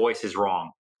 Your voice is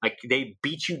wrong. Like they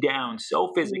beat you down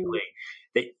so physically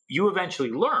that you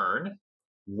eventually learn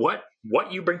what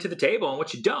you bring to the table and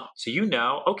what you don't. So you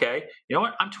know, okay, you know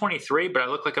what? I'm 23, but I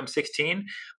look like I'm 16.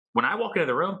 When I walk into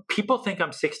the room, people think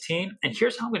I'm 16, and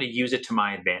here's how I'm going to use it to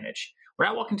my advantage. When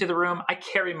I walk into the room, I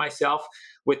carry myself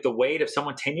with the weight of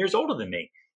someone 10 years older than me.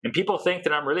 And people think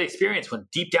that I'm really experienced when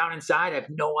deep down inside, I have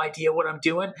no idea what I'm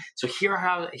doing. So here's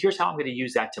how I'm going to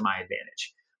use that to my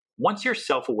advantage. Once you're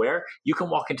self-aware, you can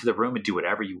walk into the room and do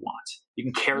whatever you want. You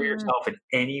can carry yourself in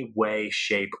any way,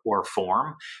 shape, or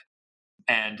form.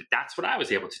 And that's what I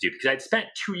was able to do because I'd spent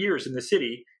 2 years in the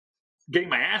city getting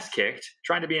my ass kicked,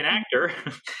 trying to be an actor.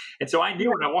 And so I knew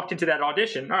when I walked into that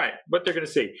audition, all right, what they're going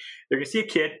to see. They're going to see a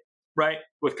kid right,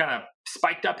 with kind of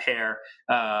spiked up hair,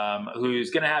 who's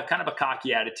going to have kind of a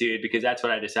cocky attitude because that's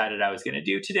what I decided I was going to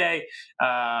do today. And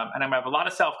I'm going to have a lot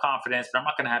of self-confidence, but I'm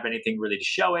not going to have anything really to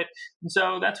show it. And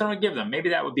so that's what I'm going to give them. Maybe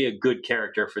that would be a good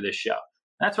character for this show.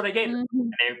 And that's what I gave them.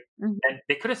 And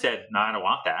they could have said, no, I don't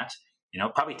want that.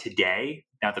 Probably today,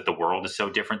 now that the world is so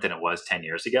different than it was 10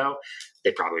 years ago,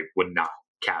 they probably would not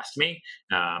cast me.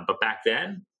 But back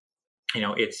then,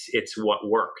 it's what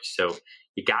worked. So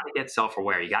you got to get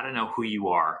self-aware. You got to know who you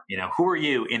are. Who are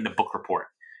you in the book report?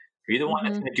 Are you the one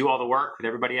that's going to do all the work with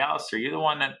everybody else? Or are you the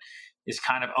one that is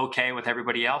kind of okay with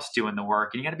everybody else doing the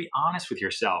work? And you got to be honest with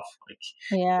yourself.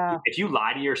 If you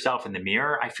lie to yourself in the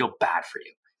mirror, I feel bad for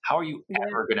you. How are you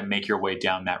ever going to make your way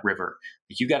down that river?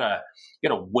 You gotta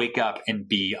wake up and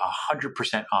be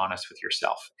 100% honest with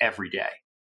yourself every day.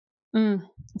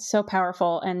 It's so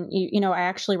powerful. And, I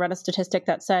actually read a statistic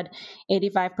that said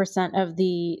 85% of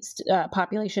the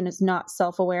population is not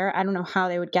self-aware. I don't know how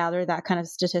they would gather that kind of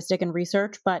statistic and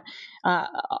research, but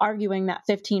arguing that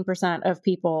 15% of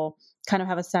people kind of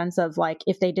have a sense of like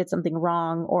if they did something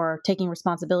wrong or taking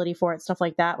responsibility for it, stuff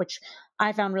like that, which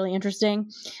I found really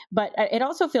interesting. But it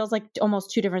also feels like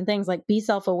almost two different things, like be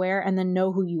self-aware and then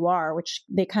know who you are, which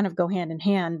they kind of go hand in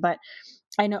hand. But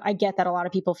I get that a lot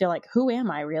of people feel like, who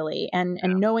am I really? And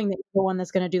knowing that you're the one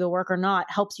that's going to do the work or not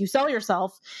helps you sell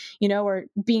yourself, or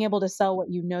being able to sell what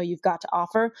you've got to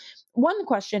offer. One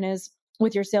question is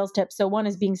with your sales tips. So one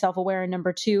is being self-aware. And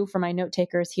number two, for my note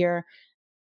takers here,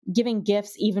 giving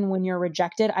gifts even when you're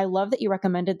rejected. I love that you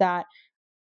recommended that.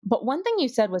 But one thing you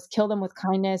said was kill them with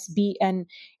kindness, and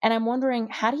I'm wondering,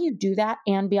 how do you do that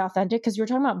and be authentic? Because you were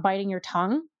talking about biting your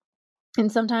tongue. And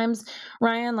sometimes,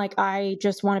 Ryan, like I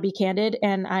just want to be candid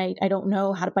and I don't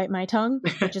know how to bite my tongue,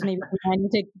 which is maybe something I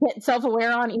need to get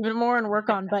self-aware on even more and work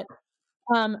on. But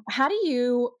how do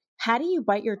you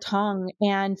bite your tongue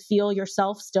and feel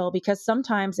yourself still? Because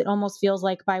sometimes it almost feels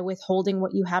like by withholding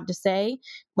what you have to say,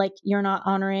 like you're not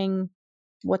honoring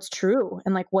what's true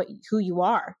and like who you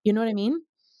are. You know what I mean?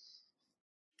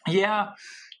 Yeah.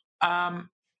 I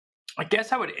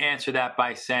guess I would answer that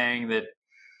by saying that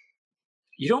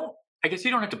you don't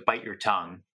have to bite your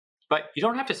tongue, but you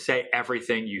don't have to say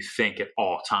everything you think at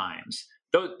all times.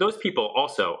 Those people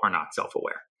also are not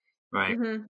self-aware, right?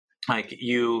 Mm-hmm. Like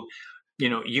you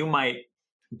might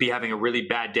be having a really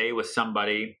bad day with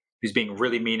somebody who's being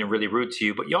really mean and really rude to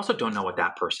you, but you also don't know what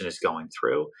that person is going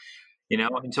through,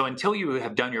 And so until you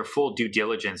have done your full due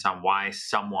diligence on why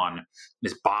someone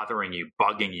is bothering you,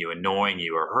 bugging you, annoying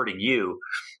you, or hurting you,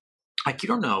 like you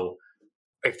don't know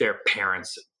if their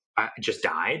parents just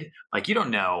died. Like you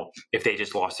don't know if they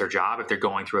just lost their job, if they're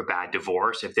going through a bad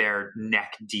divorce, if they're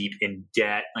neck deep in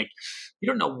debt. Like you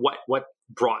don't know what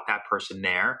brought that person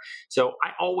there. So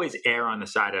I always err on the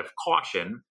side of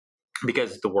caution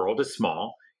because the world is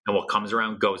small and what comes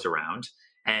around goes around.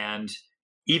 And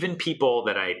even people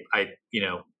that I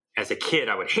as a kid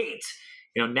I would hate,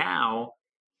 now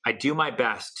I do my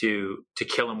best to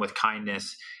kill them with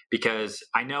kindness because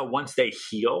I know once they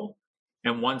heal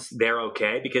and once they're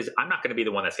okay, because I'm not going to be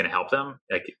the one that's going to help them.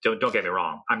 Like, don't get me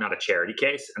wrong. I'm not a charity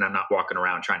case, and I'm not walking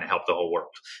around trying to help the whole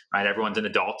world. Right? Everyone's an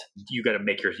adult. You got to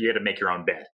make your own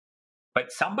bed.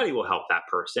 But somebody will help that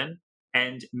person,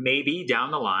 and maybe down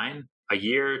the line, a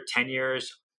year, 10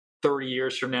 years, 30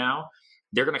 years from now,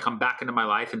 they're going to come back into my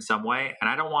life in some way, and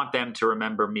I don't want them to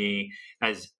remember me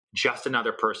as just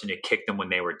another person who kicked them when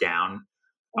they were down.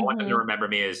 I want them to remember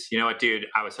me as, you know what, dude,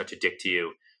 I was such a dick to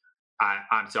you.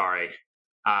 I'm sorry.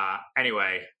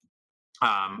 Anyway,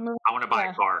 I want to buy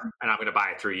a car and I'm going to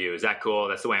buy it through you. Is that cool?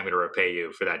 That's the way I'm going to repay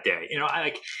you for that day. You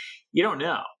don't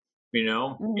know, you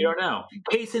don't know.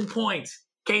 Case in point.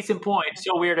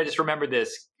 So weird. I just remembered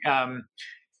this. There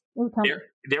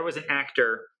was an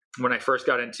actor when I first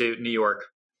got into New York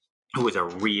who was a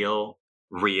real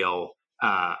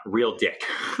dick.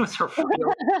 He was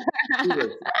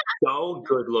so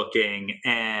good looking,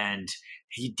 and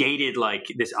he dated like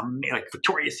this like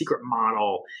Victoria's Secret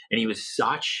model, and he was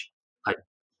such a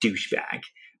douchebag.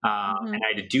 And I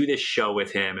had to do this show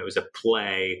with him. It was a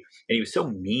play, and he was so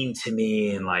mean to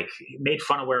me, and like made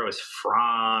fun of where I was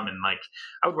from, and like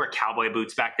I would wear cowboy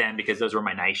boots back then because those were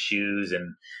my nice shoes,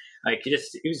 and like he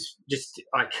was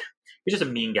just a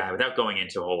mean guy without going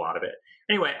into a whole lot of it.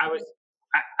 Anyway,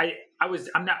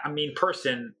 I'm not a mean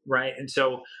person, right? And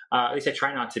so at least I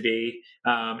try not to be.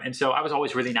 And so I was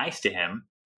always really nice to him,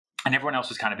 and everyone else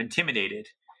was kind of intimidated.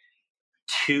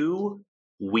 2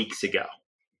 weeks ago,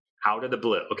 out of the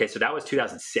blue. Okay, so that was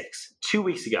 2006. 2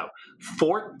 weeks ago,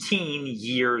 14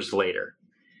 years later,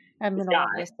 this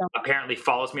guy apparently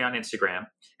follows me on Instagram,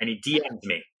 and he DMs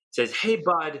me, says, "Hey,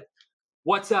 bud,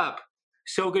 what's up?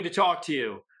 So good to talk to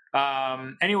you.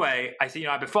 Anyway, I said,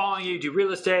 I've been following you, do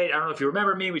real estate. I don't know if you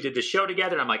remember me. We did this show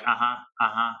together. I'm like,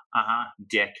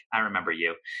 Dick, I remember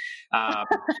you.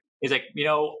 He's like,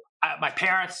 my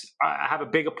parents have a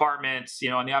big apartment,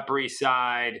 on the Upper East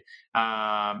Side.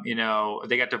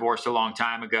 They got divorced a long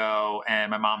time ago,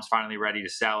 and my mom's finally ready to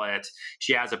sell it.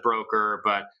 She has a broker,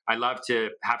 but I'd love to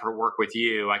have her work with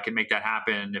you. I can make that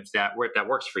happen if that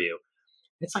works for you.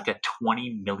 It's like a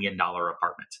 $20 million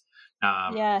apartment.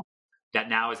 That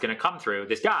now is going to come through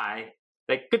this guy.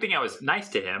 Like, good thing I was nice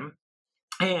to him.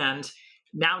 And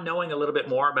now knowing a little bit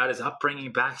more about his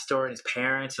upbringing, backstory, and his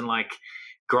parents, and like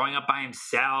growing up by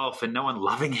himself and no one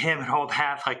loving him and all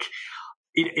that, like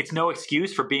it's no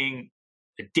excuse for being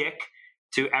a dick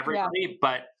to everybody,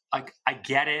 but like, I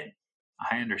get it.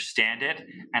 I understand it.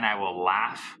 And I will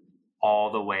laugh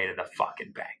all the way to the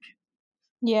fucking bank.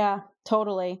 Yeah,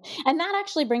 totally. And that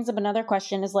actually brings up another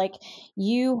question is like,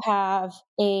 you have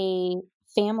a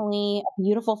family, a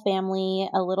beautiful family,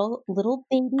 a little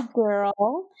baby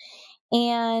girl.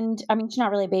 And I mean, she's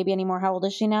not really a baby anymore. How old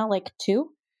is she now? Like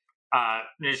 2?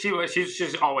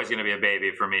 She's always going to be a baby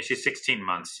for me. She's 16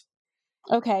 months.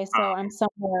 Okay. So I'm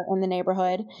somewhere in the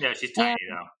neighborhood. Yeah. She's tiny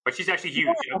though, but she's actually huge.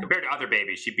 Compared to other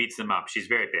babies, she beats them up. She's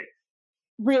very big.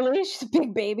 Really? She's a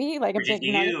big baby? Like She's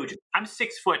huge. I'm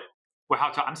 6 foot. Well, how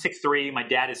tall? I'm 6'3". My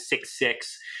dad is 6'6".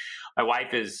 My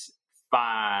wife is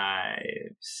 5'7",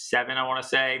 I want to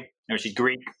say. She's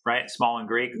Greek, right? Small and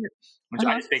Greek. Which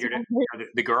I just figured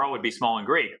the girl would be small and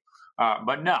Greek.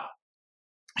 But no.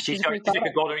 She's like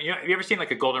a golden. Have you ever seen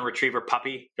like a golden retriever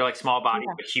puppy? They're like small bodies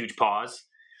but huge paws.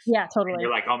 Yeah, totally. And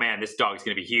you're like, oh man, this dog's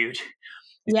going to be huge.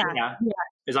 Yeah.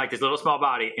 It's like this little small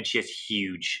body, and she has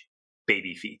huge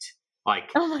baby feet.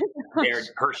 Like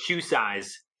her shoe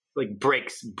size like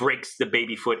breaks the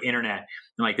baby foot internet.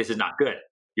 I'm like, this is not good.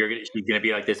 She's gonna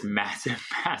be like this massive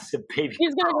baby.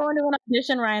 She's gonna go into an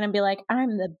audition, Ryan, and be like,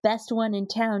 I'm the best one in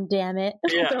town, damn it.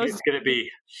 Yeah, it's gonna be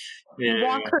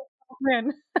walk her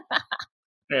in.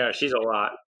 Yeah, she's a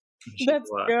lot. That's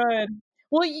good.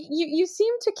 Well, you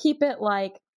seem to keep it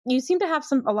like, you seem to have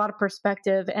a lot of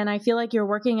perspective, and I feel like you're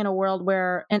working in a world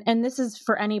where, and this is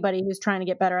for anybody who's trying to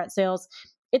get better at sales,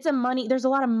 there's a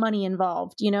lot of money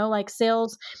involved, like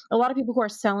sales. A lot of people who are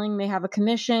selling, they have a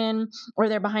commission or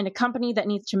they're behind a company that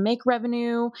needs to make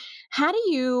revenue. How do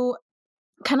you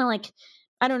kind of like,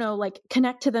 I don't know, like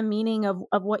connect to the meaning of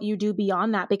what you do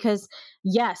beyond that? Because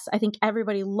yes, I think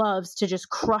everybody loves to just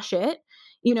crush it,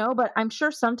 but I'm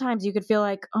sure sometimes you could feel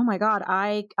like, oh my God,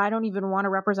 I don't even want to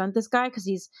represent this guy because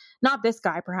he's not this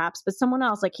guy perhaps, but someone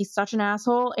else, like he's such an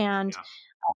asshole. And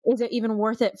is it even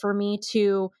worth it for me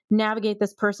to navigate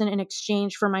this person in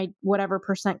exchange for my whatever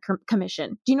percent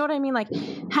commission? Do you know what I mean? Like,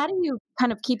 how do you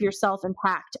kind of keep yourself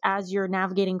intact as you're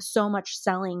navigating so much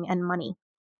selling and money?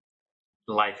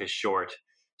 Life is short.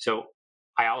 So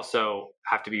I also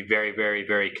have to be very, very,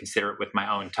 very considerate with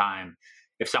my own time.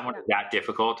 If someone is that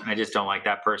difficult and I just don't like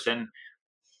that person,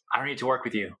 I don't need to work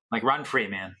with you. Like, run free,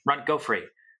 man. Go free.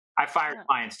 I fired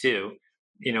clients too,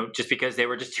 just because they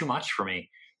were just too much for me.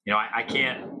 I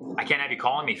can't have you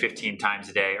calling me 15 times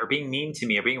a day or being mean to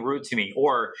me or being rude to me.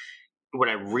 Or what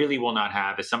I really will not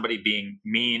have is somebody being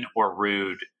mean or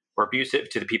rude or abusive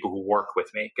to the people who work with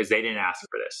me because they didn't ask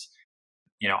for this.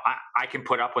 I can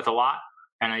put up with a lot,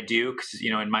 and I do because,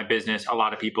 in my business, a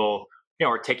lot of people,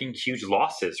 are taking huge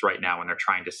losses right now when they're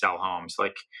trying to sell homes.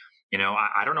 Like,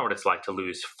 I don't know what it's like to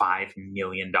lose $5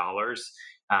 million on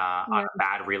a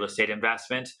bad real estate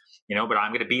investment. But I'm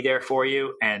going to be there for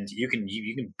you, and you can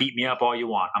beat me up all you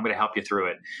want. I'm going to help you through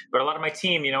it. But a lot of my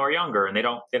team, are younger and they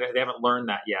haven't learned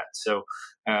that yet. So,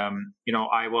 I'll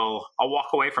walk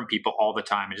away from people all the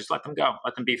time and just let them go,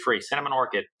 let them be free, send them an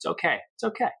orchid. It's okay. It's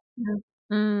okay.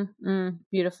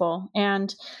 Beautiful.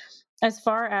 And as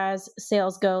far as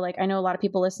sales go, like I know a lot of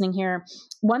people listening here,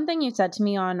 one thing you said to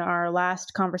me on our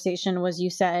last conversation was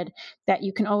you said that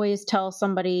you can always tell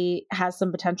somebody has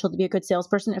some potential to be a good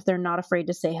salesperson if they're not afraid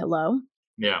to say hello.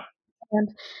 Yeah. And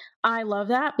I love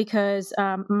that because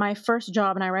my first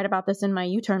job, and I write about this in my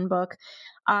U-Turn book,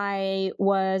 I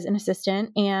was an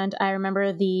assistant, and I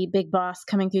remember the big boss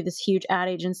coming through this huge ad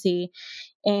agency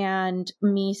and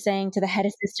me saying to the head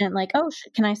assistant, like, oh,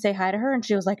 can I say hi to her? And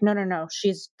she was like, no,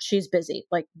 she's busy.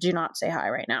 Like, do not say hi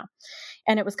right now.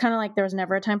 And it was kind of like there was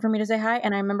never a time for me to say hi.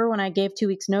 And I remember when I gave 2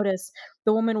 weeks notice,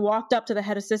 the woman walked up to the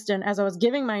head assistant as I was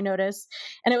giving my notice.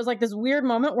 And it was like this weird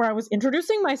moment where I was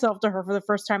introducing myself to her for the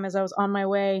first time as I was on my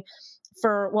way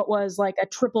for what was like a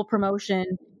triple promotion.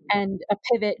 and a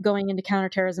pivot going into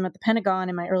counterterrorism at the Pentagon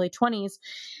in my early 20s.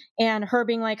 And her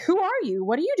being like, "Who are you?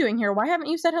 What are you doing here? Why haven't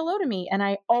you said hello to me?" And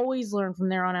I always learned from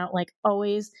there on out, like,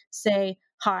 always say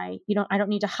hi. I don't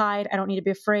need to hide. I don't need to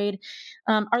be afraid.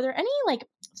 Are there any like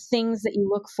things that you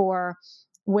look for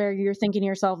where you're thinking to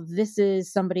yourself, this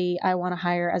is somebody I want to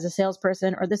hire as a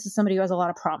salesperson, or this is somebody who has a lot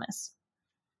of promise?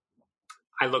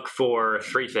 I look for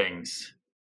three things.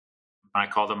 I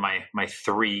call them my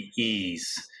three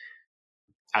E's.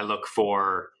 I look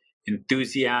for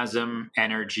enthusiasm,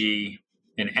 energy,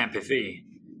 and empathy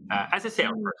as a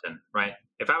salesperson, right?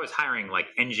 If I was hiring like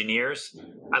engineers,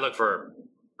 I look for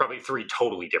probably three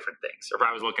totally different things. Or if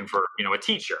I was looking for, a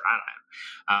teacher,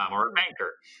 I don't know, or a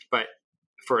banker. But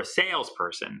for a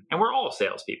salesperson, and we're all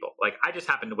salespeople, like I just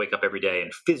happen to wake up every day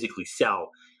and physically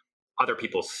sell other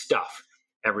people's stuff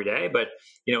every day. But,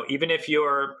 even if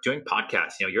you're doing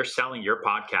podcasts, you're selling your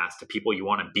podcast to people you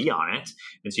want to be on it.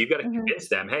 And so you've got to convince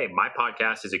them, hey, my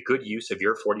podcast is a good use of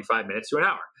your 45 minutes to an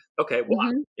hour. Okay,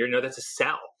 well, that's a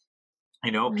sell.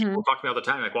 People talk to me all the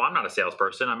time, like, well, I'm not a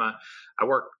salesperson. I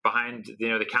work behind,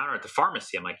 the counter at the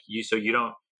pharmacy. I'm like, so you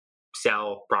don't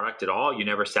sell product at all? You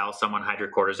never sell someone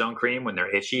hydrocortisone cream when they're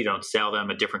itchy? You don't sell them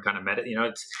a different kind of medicine?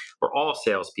 We're all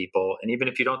salespeople. And even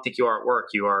if you don't think you are at work,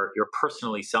 you're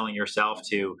personally selling yourself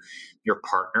to your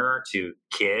partner, to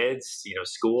kids,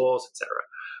 schools, etc.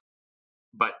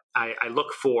 But I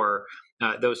look for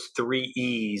those three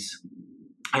E's.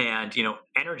 And,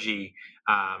 energy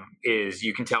is,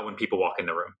 you can tell when people walk in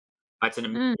the room. That's an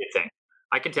immediate thing.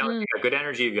 I can tell if you got good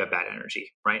energy, you got bad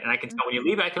energy, right? And I can tell when you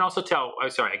leave. I can also tell, I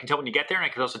can tell when you get there, and I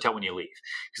can also tell when you leave.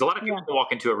 Because a lot of people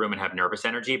walk into a room and have nervous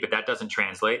energy, but that doesn't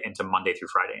translate into Monday through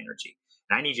Friday energy.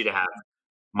 And I need you to have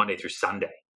Monday through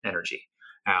Sunday energy.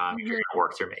 If you're going to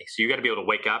work through me. So you got to be able to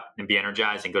wake up and be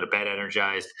energized and go to bed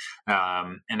energized.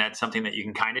 And that's something that you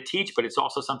can kind of teach, but it's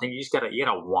also something you gotta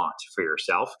want for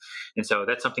yourself. And so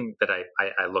that's something that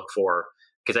I look for,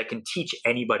 because I can teach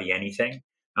anybody anything.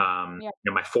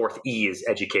 My fourth E is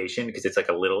education, because it's like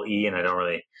a little E, and I don't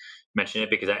really mention it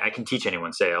because I can teach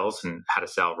anyone sales and how to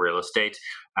sell real estate,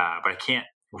 but I can't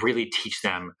really teach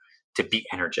them to be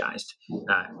energized.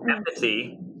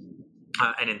 Empathy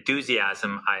and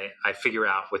enthusiasm, I figure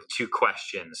out with two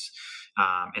questions.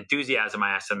 Enthusiasm,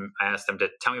 I ask them to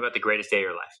tell me about the greatest day of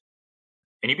your life.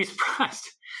 And you'd be surprised.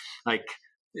 Like,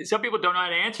 some people don't know how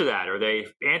to answer that, or they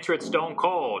answer it stone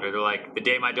cold, or they're like, the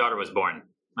day my daughter was born. I'm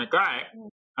like,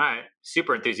 all right,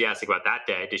 super enthusiastic about that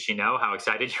day. Does she know how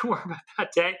excited you were about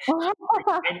that day?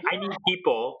 I need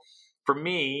people, for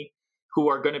me, who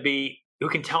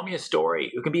can tell me a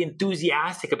story, who can be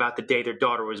enthusiastic about the day their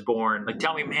daughter was born. Like,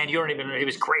 tell me, man, it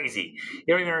was crazy.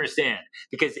 You don't even understand.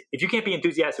 Because if you can't be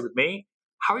enthusiastic with me,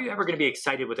 how are you ever going to be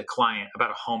excited with a client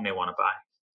about a home they want to buy?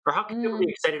 Or how can you be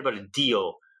excited about a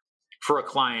deal for a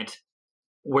client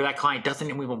where that client doesn't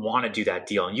even want to do that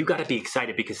deal? And you got to be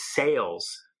excited, because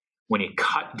sales, when you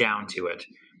cut down to it,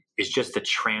 is just the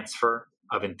transfer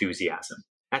of enthusiasm.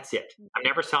 That's it. I'm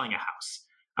never selling a house.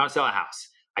 I don't sell a house.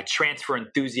 I transfer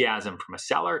enthusiasm from a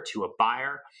seller to a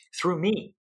buyer through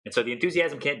me. And so the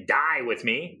enthusiasm can't die with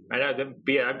me. Right?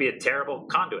 I'd be a terrible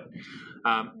conduit.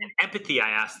 And empathy, I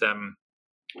ask them,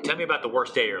 tell me about the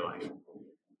worst day of your life.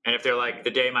 And if they're like, the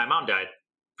day my mom died,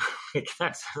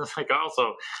 that's like,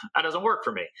 also, that doesn't work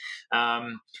for me.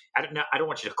 I don't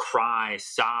want you to cry,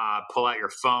 sob, pull out your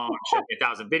phone, show me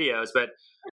 1,000 videos, but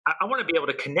I want to be able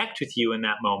to connect with you in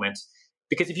that moment.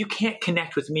 Because if you can't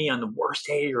connect with me on the worst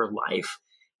day of your life,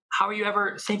 how are you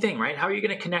ever, same thing, right? How are you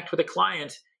going to connect with a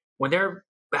client when they're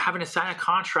having to sign a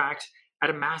contract at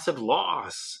a massive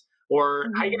loss? Or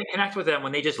how are you going to connect with them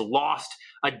when they just lost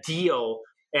a deal,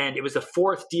 and it was the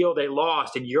fourth deal they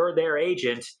lost, and you're their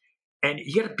agent, and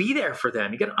you got to be there for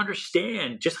them. You got to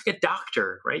understand, just like a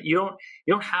doctor, right? You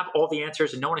don't have all the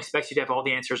answers, and no one expects you to have all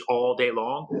the answers all day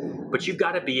long, but you've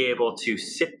got to be able to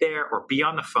sit there or be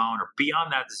on the phone or be on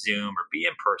that Zoom or be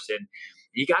in person.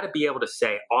 You got to be able to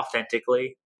say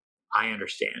authentically, I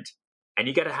understand. And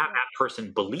you got to have that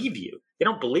person believe you. If they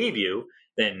don't believe you,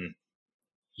 then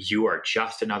you are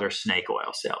just another snake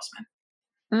oil salesman.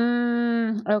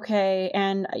 Okay.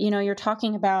 And, you're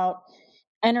talking about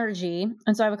energy.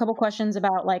 And so I have a couple questions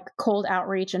about like cold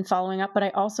outreach and following up, but I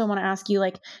also want to ask you,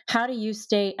 like, how do you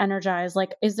stay energized?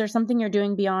 Like, is there something you're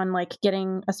doing beyond like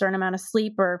getting a certain amount of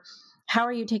sleep, or how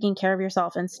are you taking care of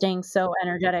yourself and staying so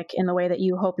energetic in the way that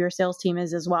you hope your sales team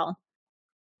is as well?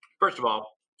 First of all,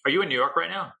 are you in New York right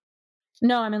now?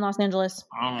 No, I'm in Los Angeles.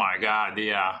 Oh my God.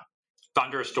 The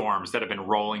thunderstorms that have been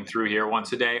rolling through here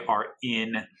once a day are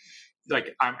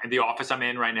I'm in the office I'm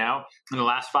in right now. In the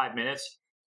last 5 minutes,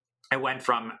 I went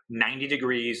from 90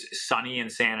 degrees, sunny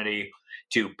insanity,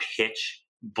 to pitch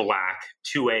black,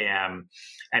 2 a.m.,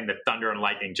 and the thunder and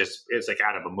lightning just is like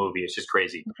out of a movie. It's just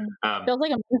crazy. Feels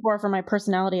like a metaphor for my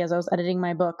personality as I was editing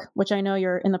my book, which I know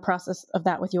you're in the process of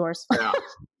that with yours. Yeah.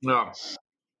 No.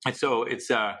 And so it's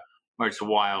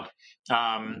wild.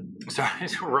 Sorry,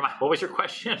 what was your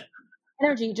question?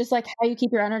 Energy, just like how you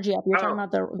keep your energy up. You're talking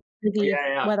about the crazy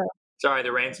weather. Sorry,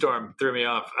 the rainstorm threw me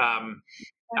off. I'm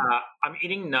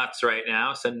eating nuts right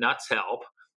now, so nuts help.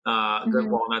 Good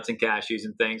walnuts and cashews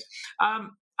and things.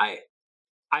 I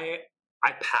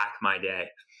pack my day.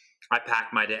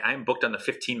 I'm booked on the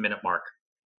 15-minute mark.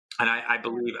 And I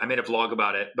believe I made a vlog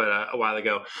about it, but a while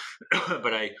ago.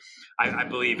 But I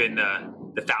believe in the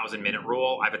 1,000-minute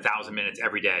rule. I have 1,000 minutes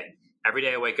every day. Every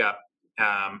day I wake up,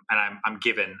 and I'm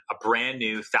given a brand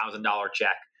new $1,000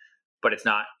 check, but it's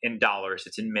not in dollars;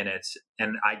 it's in minutes,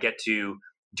 and I get to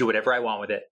do whatever I want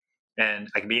with it. And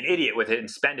I can be an idiot with it and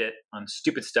spend it on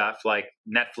stupid stuff like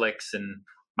Netflix and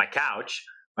my couch,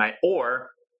 right? Or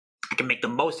I can make the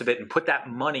most of it and put that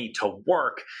money to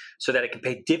work so that it can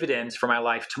pay dividends for my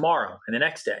life tomorrow and the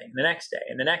next day and the next day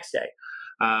and the next day.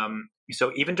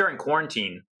 So even during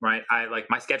quarantine, right,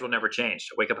 my schedule never changed.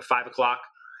 I wake up at 5 o'clock.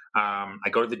 I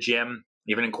go to the gym.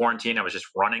 Even in quarantine, I was just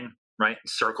running, right, in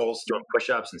circles, doing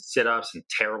push-ups and sit-ups and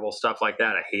terrible stuff like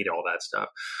that. I hate all that stuff.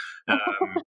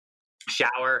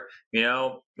 Shower,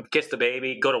 kiss the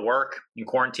baby, go to work. In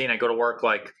quarantine, I go to work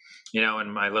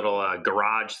in my little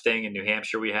garage thing in New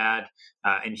Hampshire we had.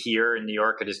 And here in New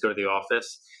York, I just go to the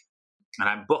office and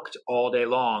I'm booked all day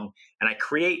long. And I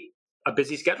create a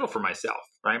busy schedule for myself,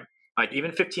 right? Like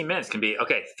even 15 minutes can be,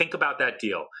 okay, think about that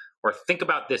deal or think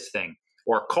about this thing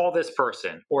or call this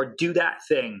person or do that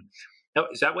thing. So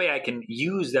that way I can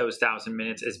use those 1,000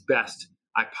 minutes as best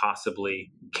I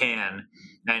possibly can.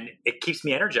 And it keeps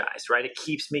me energized, right? It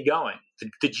keeps me going.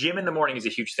 The gym in the morning is a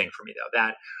huge thing for me, though.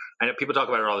 That I know people talk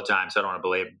about it all the time, so I don't want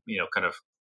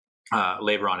to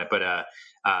labor on it. But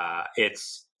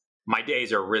it's my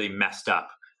days are really messed up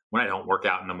when I don't work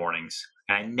out in the mornings.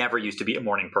 And I never used to be a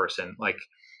morning person. Like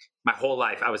my whole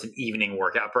life, I was an evening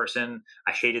workout person.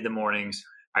 I hated the mornings.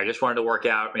 I just wanted to work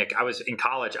out. Like I was in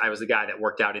college, I was the guy that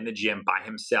worked out in the gym by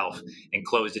himself and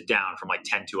closed it down from like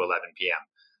 10 to 11 p.m.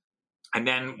 And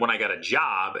then when I got a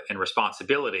job and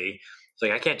responsibility, it's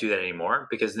like, I can't do that anymore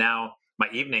because now my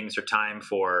evenings are time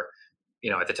for,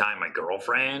 at the time, my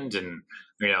girlfriend and,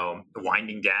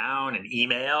 winding down and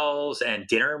emails and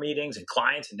dinner meetings and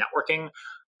clients and networking.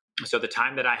 So the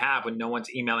time that I have when no one's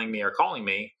emailing me or calling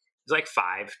me is like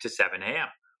 5 to 7 a.m.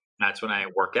 That's when I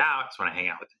work out. It's when I hang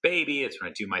out with the baby. It's when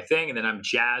I do my thing. And then I'm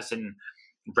jazzed and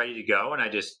ready to go. And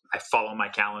I follow my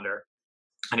calendar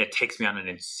and it takes me on an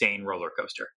insane roller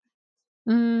coaster.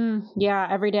 Yeah.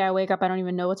 Every day I wake up, I don't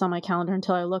even know what's on my calendar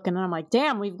until I look and then I'm like,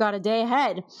 damn, we've got a day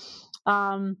ahead.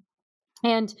 And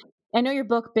I know your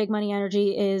book, Big Money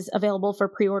Energy, is available for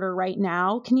pre-order right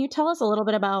now. Can you tell us a little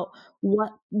bit about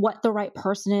what the right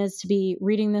person is to be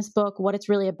reading this book, what it's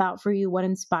really about for you, what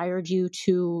inspired you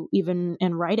to even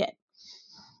and write it?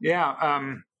 Yeah.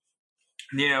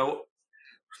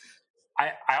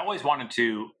 I always wanted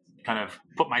to kind of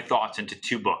put my thoughts into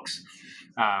two books.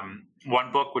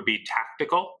 One book would be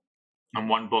tactical and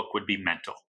one book would be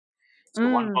mental. So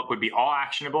one book would be all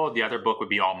actionable. The other book would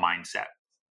be all mindset.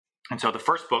 And so the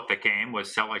first book that came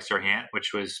was Sell Like Sirhan,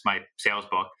 which was my sales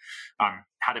book,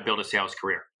 How to Build a Sales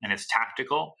Career. And it's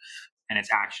tactical and it's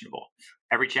actionable.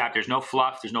 Every chapter, there's no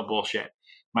fluff, there's no bullshit.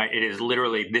 Right? It is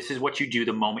literally, this is what you do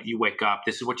the moment you wake up.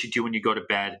 This is what you do when you go to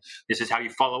bed. This is how you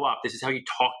follow up. This is how you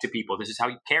talk to people. This is how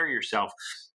you carry yourself.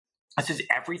 This is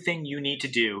everything you need to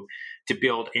do to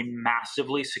build a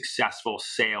massively successful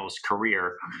sales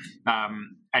career.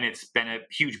 And it's been a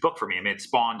huge book for me. I mean,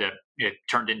 it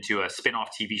turned into a spin-off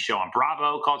TV show on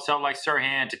Bravo called Sell Like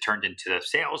Sirhan. It turned into the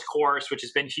sales course, which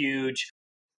has been huge.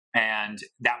 And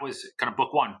that was kind of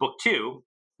book one. Book two,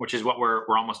 which is what we're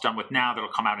almost done with now, that'll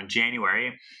come out in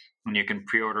January, and you can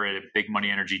pre-order it at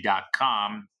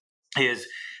bigmoneyenergy.com, is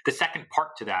the second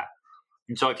part to that.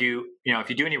 And so if you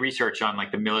do any research on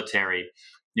like the military,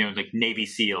 like Navy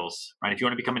SEALs, right? If you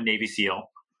want to become a Navy SEAL,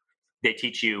 they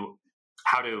teach you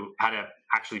how to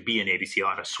actually be a Navy SEAL,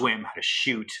 how to swim, how to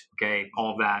shoot, okay,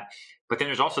 all of that. But then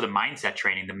there's also the mindset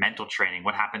training, the mental training.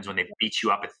 What happens when they beat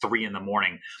you up at 3 a.m,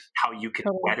 how you can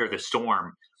weather the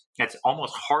storm. That's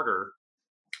almost harder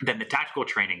than the tactical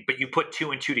training, but you put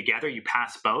 2 and 2 together, you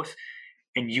pass both,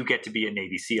 and you get to be a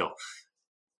Navy SEAL.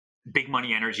 Big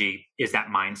Money Energy is that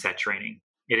mindset training.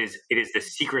 It is the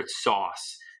secret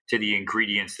sauce to the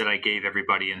ingredients that I gave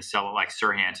everybody in Sell It Like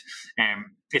Sirhan. And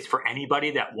it's for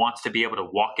anybody that wants to be able to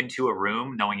walk into a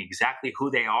room knowing exactly who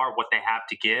they are, what they have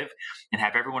to give, and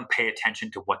have everyone pay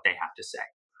attention to what they have to say.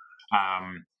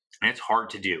 And it's hard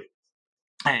to do.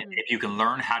 And if you can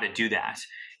learn how to do that,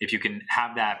 if you can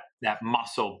have that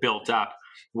muscle built up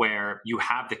where you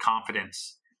have the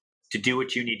confidence to do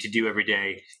what you need to do every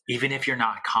day, even if you're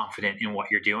not confident in what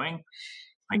you're doing,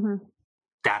 like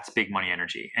that's big money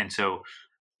energy. And so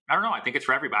I don't know. I think it's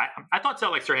for everybody. I thought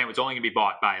Sell Like Sirhan was only going to be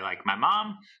bought by like my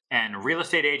mom and real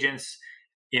estate agents,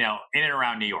 in and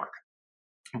around New York.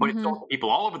 But it's sold to people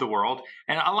all over the world.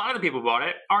 And a lot of the people who bought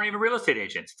it aren't even real estate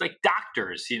agents. It's like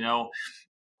doctors,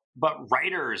 but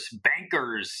writers,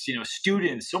 bankers,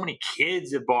 students, so many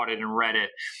kids have bought it and read it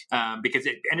because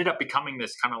it ended up becoming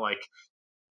this kind of like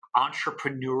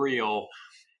entrepreneurial,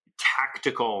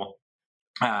 tactical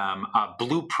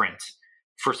blueprint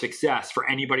for success for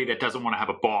anybody that doesn't want to have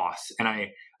a boss. And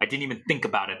I didn't even think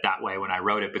about it that way when I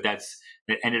wrote it, but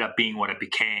it ended up being what it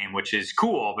became, which is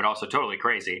cool, but also totally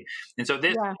crazy. And so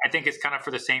this, I think, is kind of for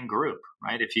the same group,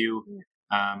 right? If you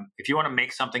want to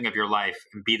make something of your life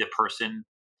and be the person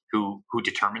who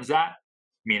determines that,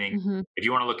 meaning if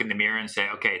you want to look in the mirror and say,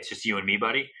 okay, it's just you and me,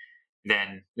 buddy,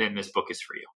 then this book is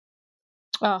for you.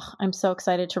 Oh, I'm so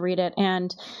excited to read it.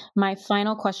 And my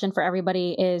final question for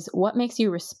everybody is, what makes you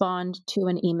respond to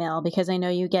an email? Because I know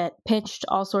you get pitched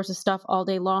all sorts of stuff all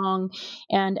day long,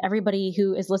 and everybody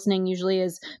who is listening usually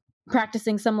is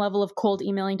practicing some level of cold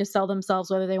emailing to sell themselves,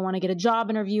 whether they want to get a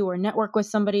job interview or network with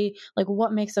somebody. Like,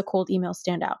 what makes a cold email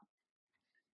stand out?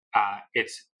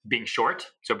 It's being short,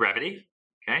 so brevity.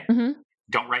 Okay.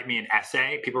 Don't write me an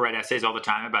essay. People write essays all the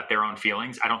time about their own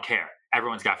feelings. I don't care.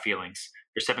 Everyone's got feelings.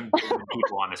 There's 7 billion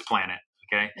people on this planet.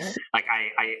 Okay. Like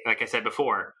I said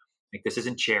before, like this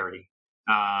isn't charity.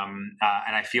 And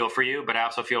I feel for you, but I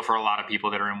also feel for a lot of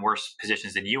people that are in worse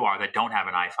positions than you are that don't have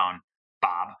an iPhone,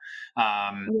 Bob.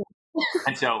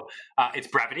 And so it's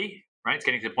brevity, right? It's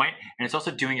getting to the point, and it's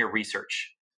also doing your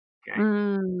research. Okay.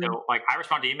 So like I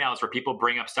respond to emails where people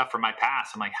bring up stuff from my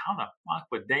past. I'm like, how the fuck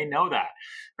would they know that?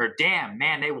 Or damn,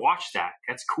 man, they watched that.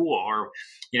 That's cool. Or,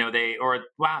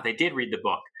 wow, they did read the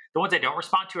book. The ones I don't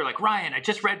respond to are like, Ryan, I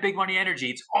just read Big Money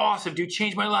Energy. It's awesome, dude.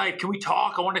 Changed my life. Can we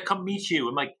talk? I want to come meet you.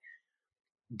 I'm like,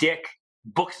 Dick,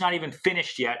 book's not even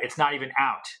finished yet. It's not even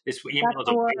out. This email is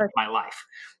a waste of my life.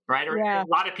 Right. Or a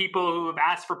lot of people who have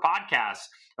asked for podcasts,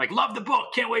 like, love the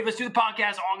book. Can't wait. Let's do the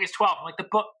podcast August 12th. I'm like, the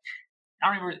book.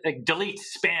 I don't even delete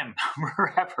spam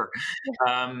wherever,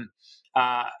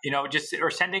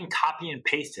 or sending copy and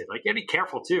pasted. Like, you gotta be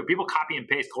careful too. People copy and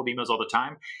paste cold emails all the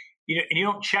time. And you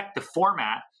don't check the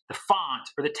format, the font,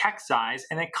 or the text size,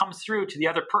 and it comes through to the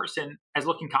other person as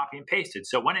looking copy and pasted.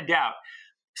 So when in doubt,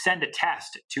 send a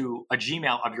test to a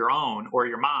Gmail of your own, or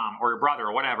your mom, or your brother,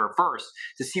 or whatever first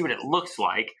to see what it looks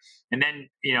like, and then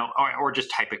or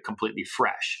just type it completely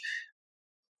fresh.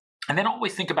 And then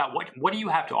always think about what do you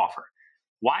have to offer.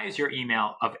 Why is your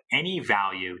email of any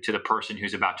value to the person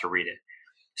who's about to read it?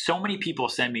 So many people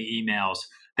send me emails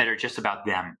that are just about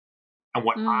them and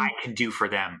what I can do for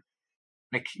them.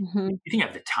 Like, you think I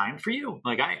have the time for you?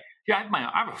 Like, I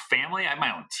have a family. I have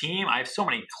my own team. I have so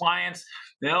many clients.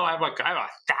 I have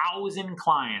 1,000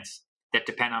 clients that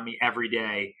depend on me every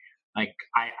day. Like,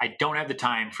 I don't have the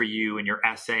time for you and your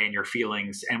essay and your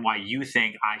feelings and why you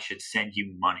think I should send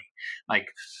you money. Like,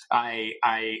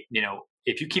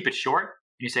 if you keep it short,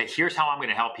 you say, here's how I'm going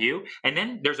to help you. And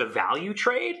then there's a value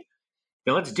trade.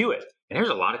 Then let's do it. And there's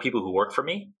a lot of people who work for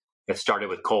me that started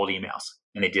with cold emails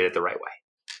and they did it the right way.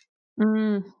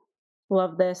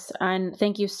 Love this. And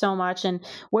thank you so much. And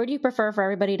where do you prefer for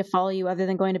everybody to follow you other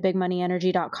than going to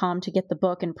bigmoneyenergy.com to get the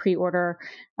book and pre-order?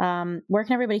 Where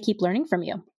can everybody keep learning from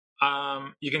you?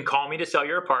 You can call me to sell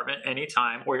your apartment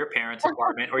anytime, or your parents'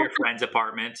 apartment, or your friend's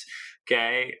apartment.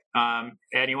 Okay.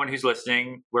 Anyone who's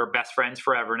listening, we're best friends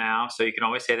forever now. So you can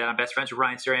always say that I'm best friends with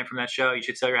Ryan Sirhan from that show. You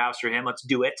should sell your house for him. Let's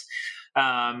do it.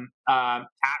 At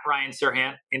Ryan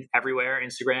Sirhan everywhere,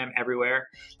 Instagram, everywhere,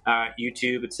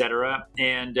 YouTube, etc.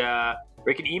 And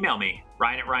you can email me,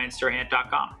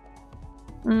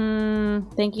 Ryan@RyanSirhan.com.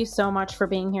 Thank you so much for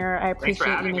being here. I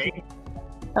appreciate you making me.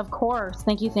 Of course.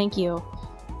 Thank you. Thank you.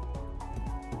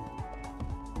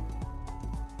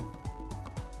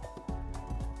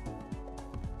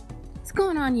 What's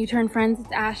going on, U-Turn friends?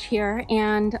 It's Ash here,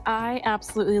 and I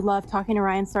absolutely love talking to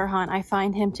Ryan Sirhan. I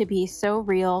find him to be so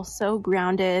real, so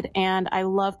grounded, and I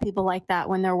love people like that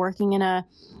when they're working in a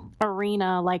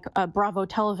arena like a Bravo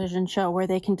television show where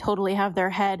they can totally have their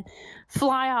head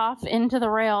fly off into the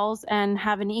rails and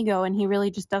have an ego, and he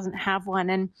really just doesn't have one.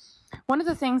 And one of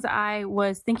the things I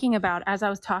was thinking about as I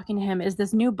was talking to him is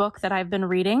this new book that I've been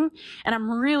reading, and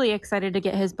I'm really excited to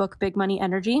get his book, Big Money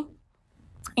Energy.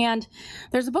 And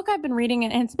there's a book I've been reading,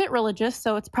 and it's a bit religious,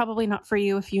 so it's probably not for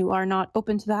you if you are not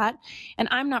open to that. And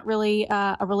I'm not really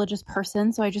a religious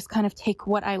person, so I just kind of take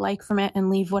what I like from it and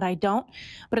leave what I don't.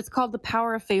 But it's called The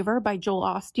Power of Favor by Joel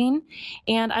Osteen.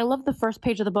 And I love the first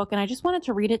page of the book, and I just wanted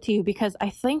to read it to you because I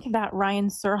think that Ryan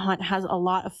Serhant has a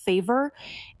lot of favor,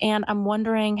 and I'm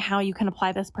wondering how you can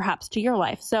apply this perhaps to your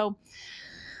life. So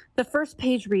the first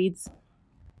page reads,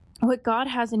 "What God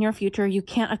has in your future, you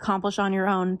can't accomplish on your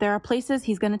own. There are places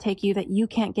He's going to take you that you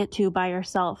can't get to by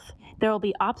yourself. There will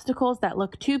be obstacles that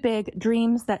look too big,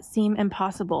 dreams that seem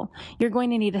impossible. You're going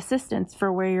to need assistance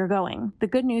for where you're going. The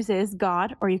good news is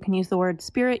God, or you can use the word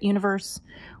spirit, universe,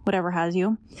 whatever has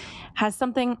you, has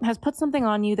put something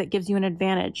on you that gives you an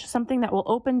advantage, something that will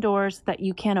open doors that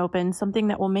you can't open, something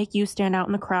that will make you stand out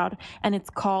in the crowd, and it's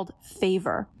called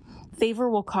favor. Favor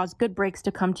will cause good breaks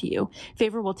to come to you.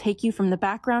 Favor will take you from the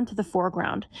background to the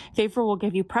foreground. Favor will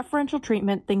give you preferential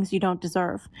treatment, things you don't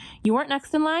deserve. You weren't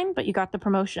next in line, but you got the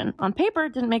promotion. On paper,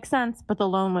 it didn't make sense, but the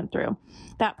loan went through.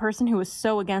 That person who was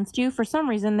so against you, for some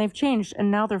reason, they've changed, and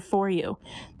now they're for you.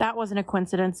 That wasn't a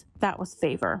coincidence. That was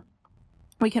favor.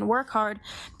 We can work hard,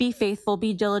 be faithful,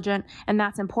 be diligent, and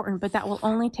that's important, but that will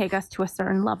only take us to a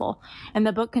certain level." And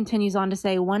the book continues on to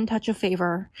say, "One touch of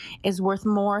favor is worth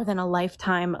more than a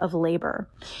lifetime of labor."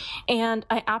 And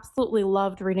I absolutely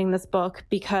loved reading this book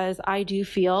because I do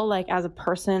feel like as a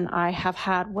person, I have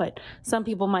had what some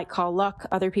people might call luck,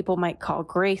 other people might call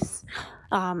grace,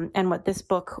 and what this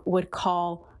book would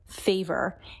call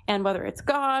favor. And whether it's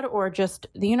God or just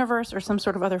the universe or some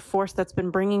sort of other force that's been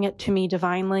bringing it to me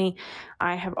divinely,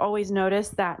 I have always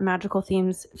noticed that magical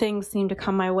things seem to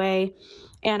come my way.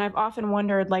 And I've often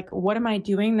wondered, like, what am I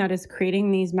doing that is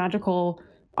creating these magical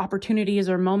opportunities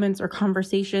or moments or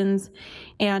conversations,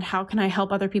 and how can I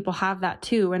help other people have that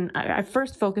too? And I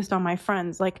first focused on my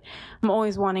friends. Like, I'm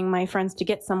always wanting my friends to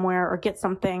get somewhere or get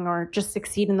something or just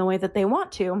succeed in the way that they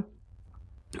want to.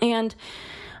 And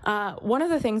one of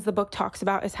the things the book talks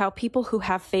about is how people who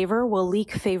have favor will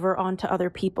leak favor onto other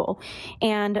people.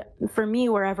 And for me,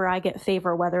 wherever I get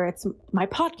favor, whether it's my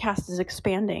podcast is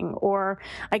expanding, or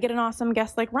I get an awesome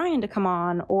guest like Ryan to come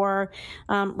on, or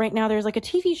right now there's like a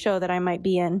TV show that I might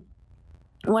be in,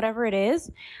 whatever it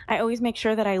is, I always make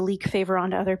sure that I leak favor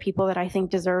onto other people that I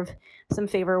think deserve some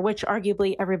favor, which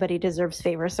arguably everybody deserves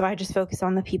favor. So I just focus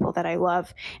on the people that I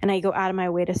love and I go out of my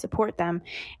way to support them.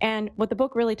 And what the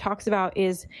book really talks about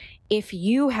is if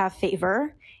you have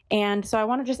favor. And so I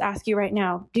want to just ask you right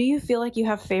now, do you feel like you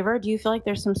have favor? Do you feel like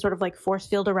there's some sort of like force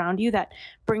field around you that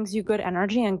brings you good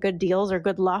energy and good deals or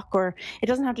good luck? Or it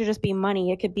doesn't have to just be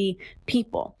money. It could be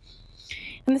people.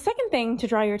 And the second thing to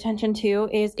draw your attention to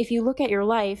is if you look at your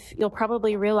life, you'll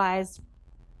probably realize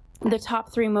the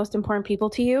top 3 most important people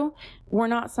to you were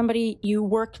not somebody you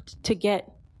worked to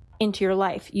get into your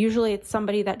life. Usually it's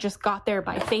somebody that just got there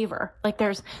by favor. Like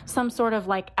there's some sort of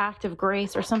like act of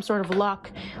grace or some sort of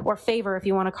luck or favor, if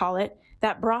you want to call it,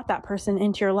 that brought that person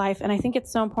into your life. And I think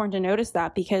it's so important to notice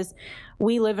that because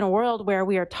we live in a world where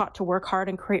we are taught to work hard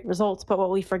and create results. But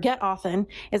what we forget often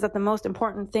is that the most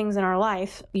important things in our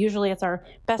life, usually it's our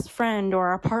best friend or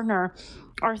our partner,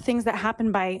 are things that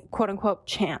happen by quote unquote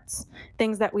chance,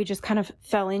 things that we just kind of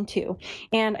fell into.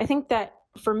 And I think that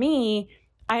for me,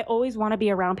 I always want to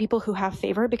be around people who have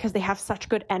favor because they have such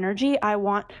good energy. I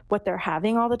want what they're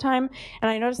having all the time. And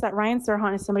I noticed that Ryan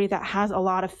Serhant is somebody that has a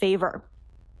lot of favor.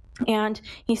 And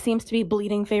he seems to be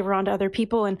bleeding favor onto other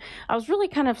people. And I was really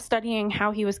kind of studying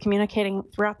how he was communicating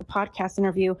throughout the podcast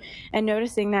interview and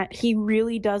noticing that he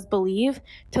really does believe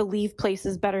to leave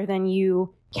places better than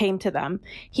you came to them.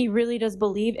 He really does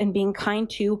believe in being kind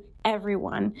to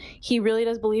everyone. He really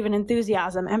does believe in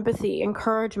enthusiasm, empathy,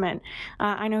 encouragement.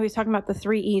 I know he's talking about the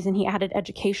 3 E's and he added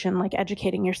education, like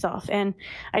educating yourself. And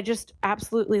I just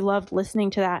absolutely loved listening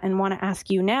to that and want to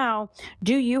ask you now,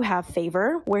 do you have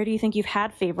favor? Where do you think you've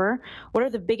had favor? What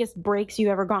are the biggest breaks you've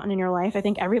ever gotten in your life? I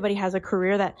think everybody has a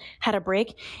career that had a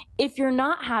break. If you're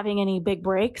not having any big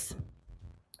breaks,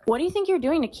 what do you think you're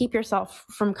doing to keep yourself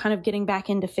from kind of getting back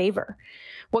into favor?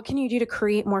 What can you do to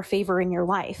create more favor in your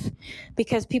life?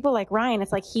 Because people like Ryan,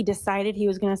 it's like he decided he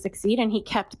was going to succeed and he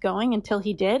kept going until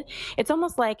he did. It's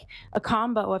almost like a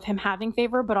combo of him having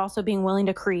favor, but also being willing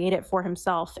to create it for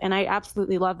himself. And I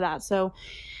absolutely love that. So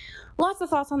lots of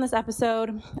thoughts on this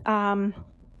episode.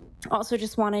 Also,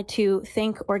 just wanted to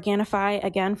thank Organifi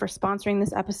again for sponsoring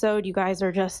this episode. You guys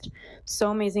are just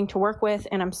so amazing to work with,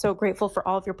 and I'm so grateful for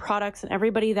all of your products and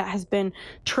everybody that has been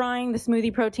trying the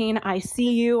smoothie protein. I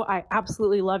see you. I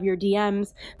absolutely love your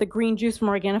DMs. The green juice from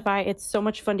Organifi, it's so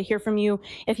much fun to hear from you.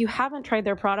 If you haven't tried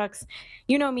their products,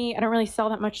 you know me, I don't really sell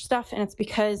that much stuff, and it's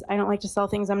because I don't like to sell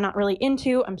things I'm not really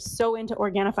into. I'm so into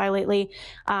Organifi lately.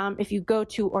 If you go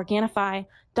to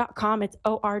Organifi.com, it's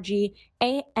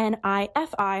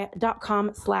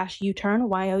ORGANIFI.com/U-turn,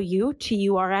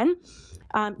 YOUTURN.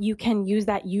 You can use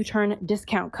that U-turn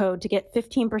discount code to get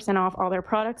 15% off all their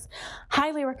products.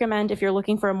 Highly recommend if you're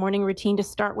looking for a morning routine to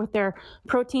start with their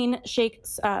protein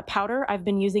shakes powder. I've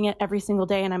been using it every single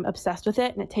day and I'm obsessed with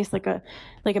it, and it tastes like a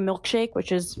milkshake,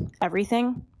 which is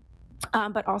everything.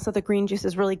 But also the green juice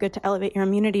is really good to elevate your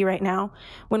immunity right now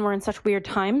when we're in such weird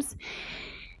times.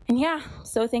 And yeah,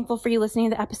 so thankful for you listening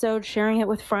to the episode, sharing it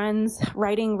with friends,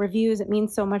 writing reviews. It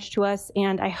means so much to us.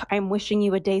 And I'm wishing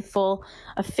you a day full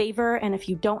of favor. And if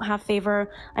you don't have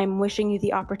favor, I'm wishing you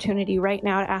the opportunity right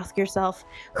now to ask yourself,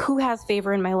 who has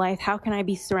favor in my life? How can I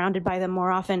be surrounded by them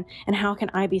more often? And how can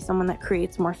I be someone that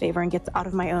creates more favor and gets out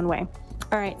of my own way?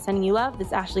 All right, sending you love. This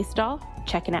is Ashley Stahl.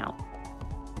 Checking out.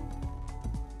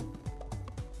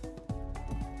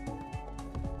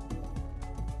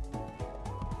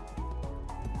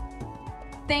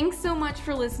 Thanks so much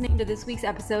for listening to this week's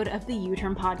episode of the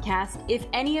U-Turn Podcast. If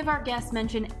any of our guests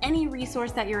mention any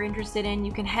resource that you're interested in,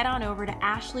 you can head on over to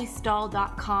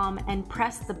ashleystahl.com and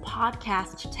press the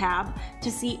podcast tab to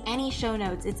see any show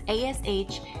notes. It's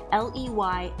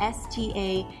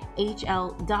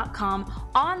ASHLEYSTAHL.com.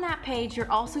 On that page,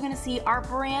 you're also going to see our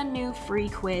brand new free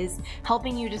quiz,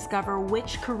 helping you discover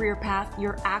which career path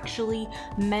you're actually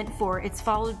meant for. It's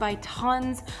followed by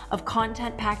tons of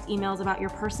content-packed emails about your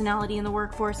personality in the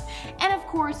workforce. And of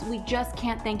course, we just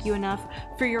can't thank you enough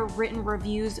for your written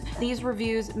reviews. These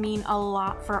reviews mean a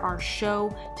lot for our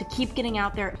show to keep getting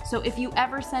out there. So if you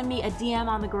ever send me a DM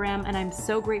on the gram, and I'm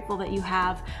so grateful that you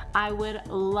have, I would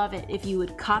love it if you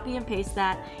would copy and paste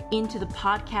that into the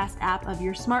podcast app of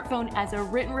your smartphone as a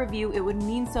written review. It would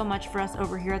mean so much for us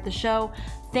over here at the show.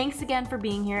 Thanks again for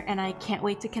being here, and I can't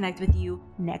wait to connect with you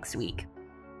next week.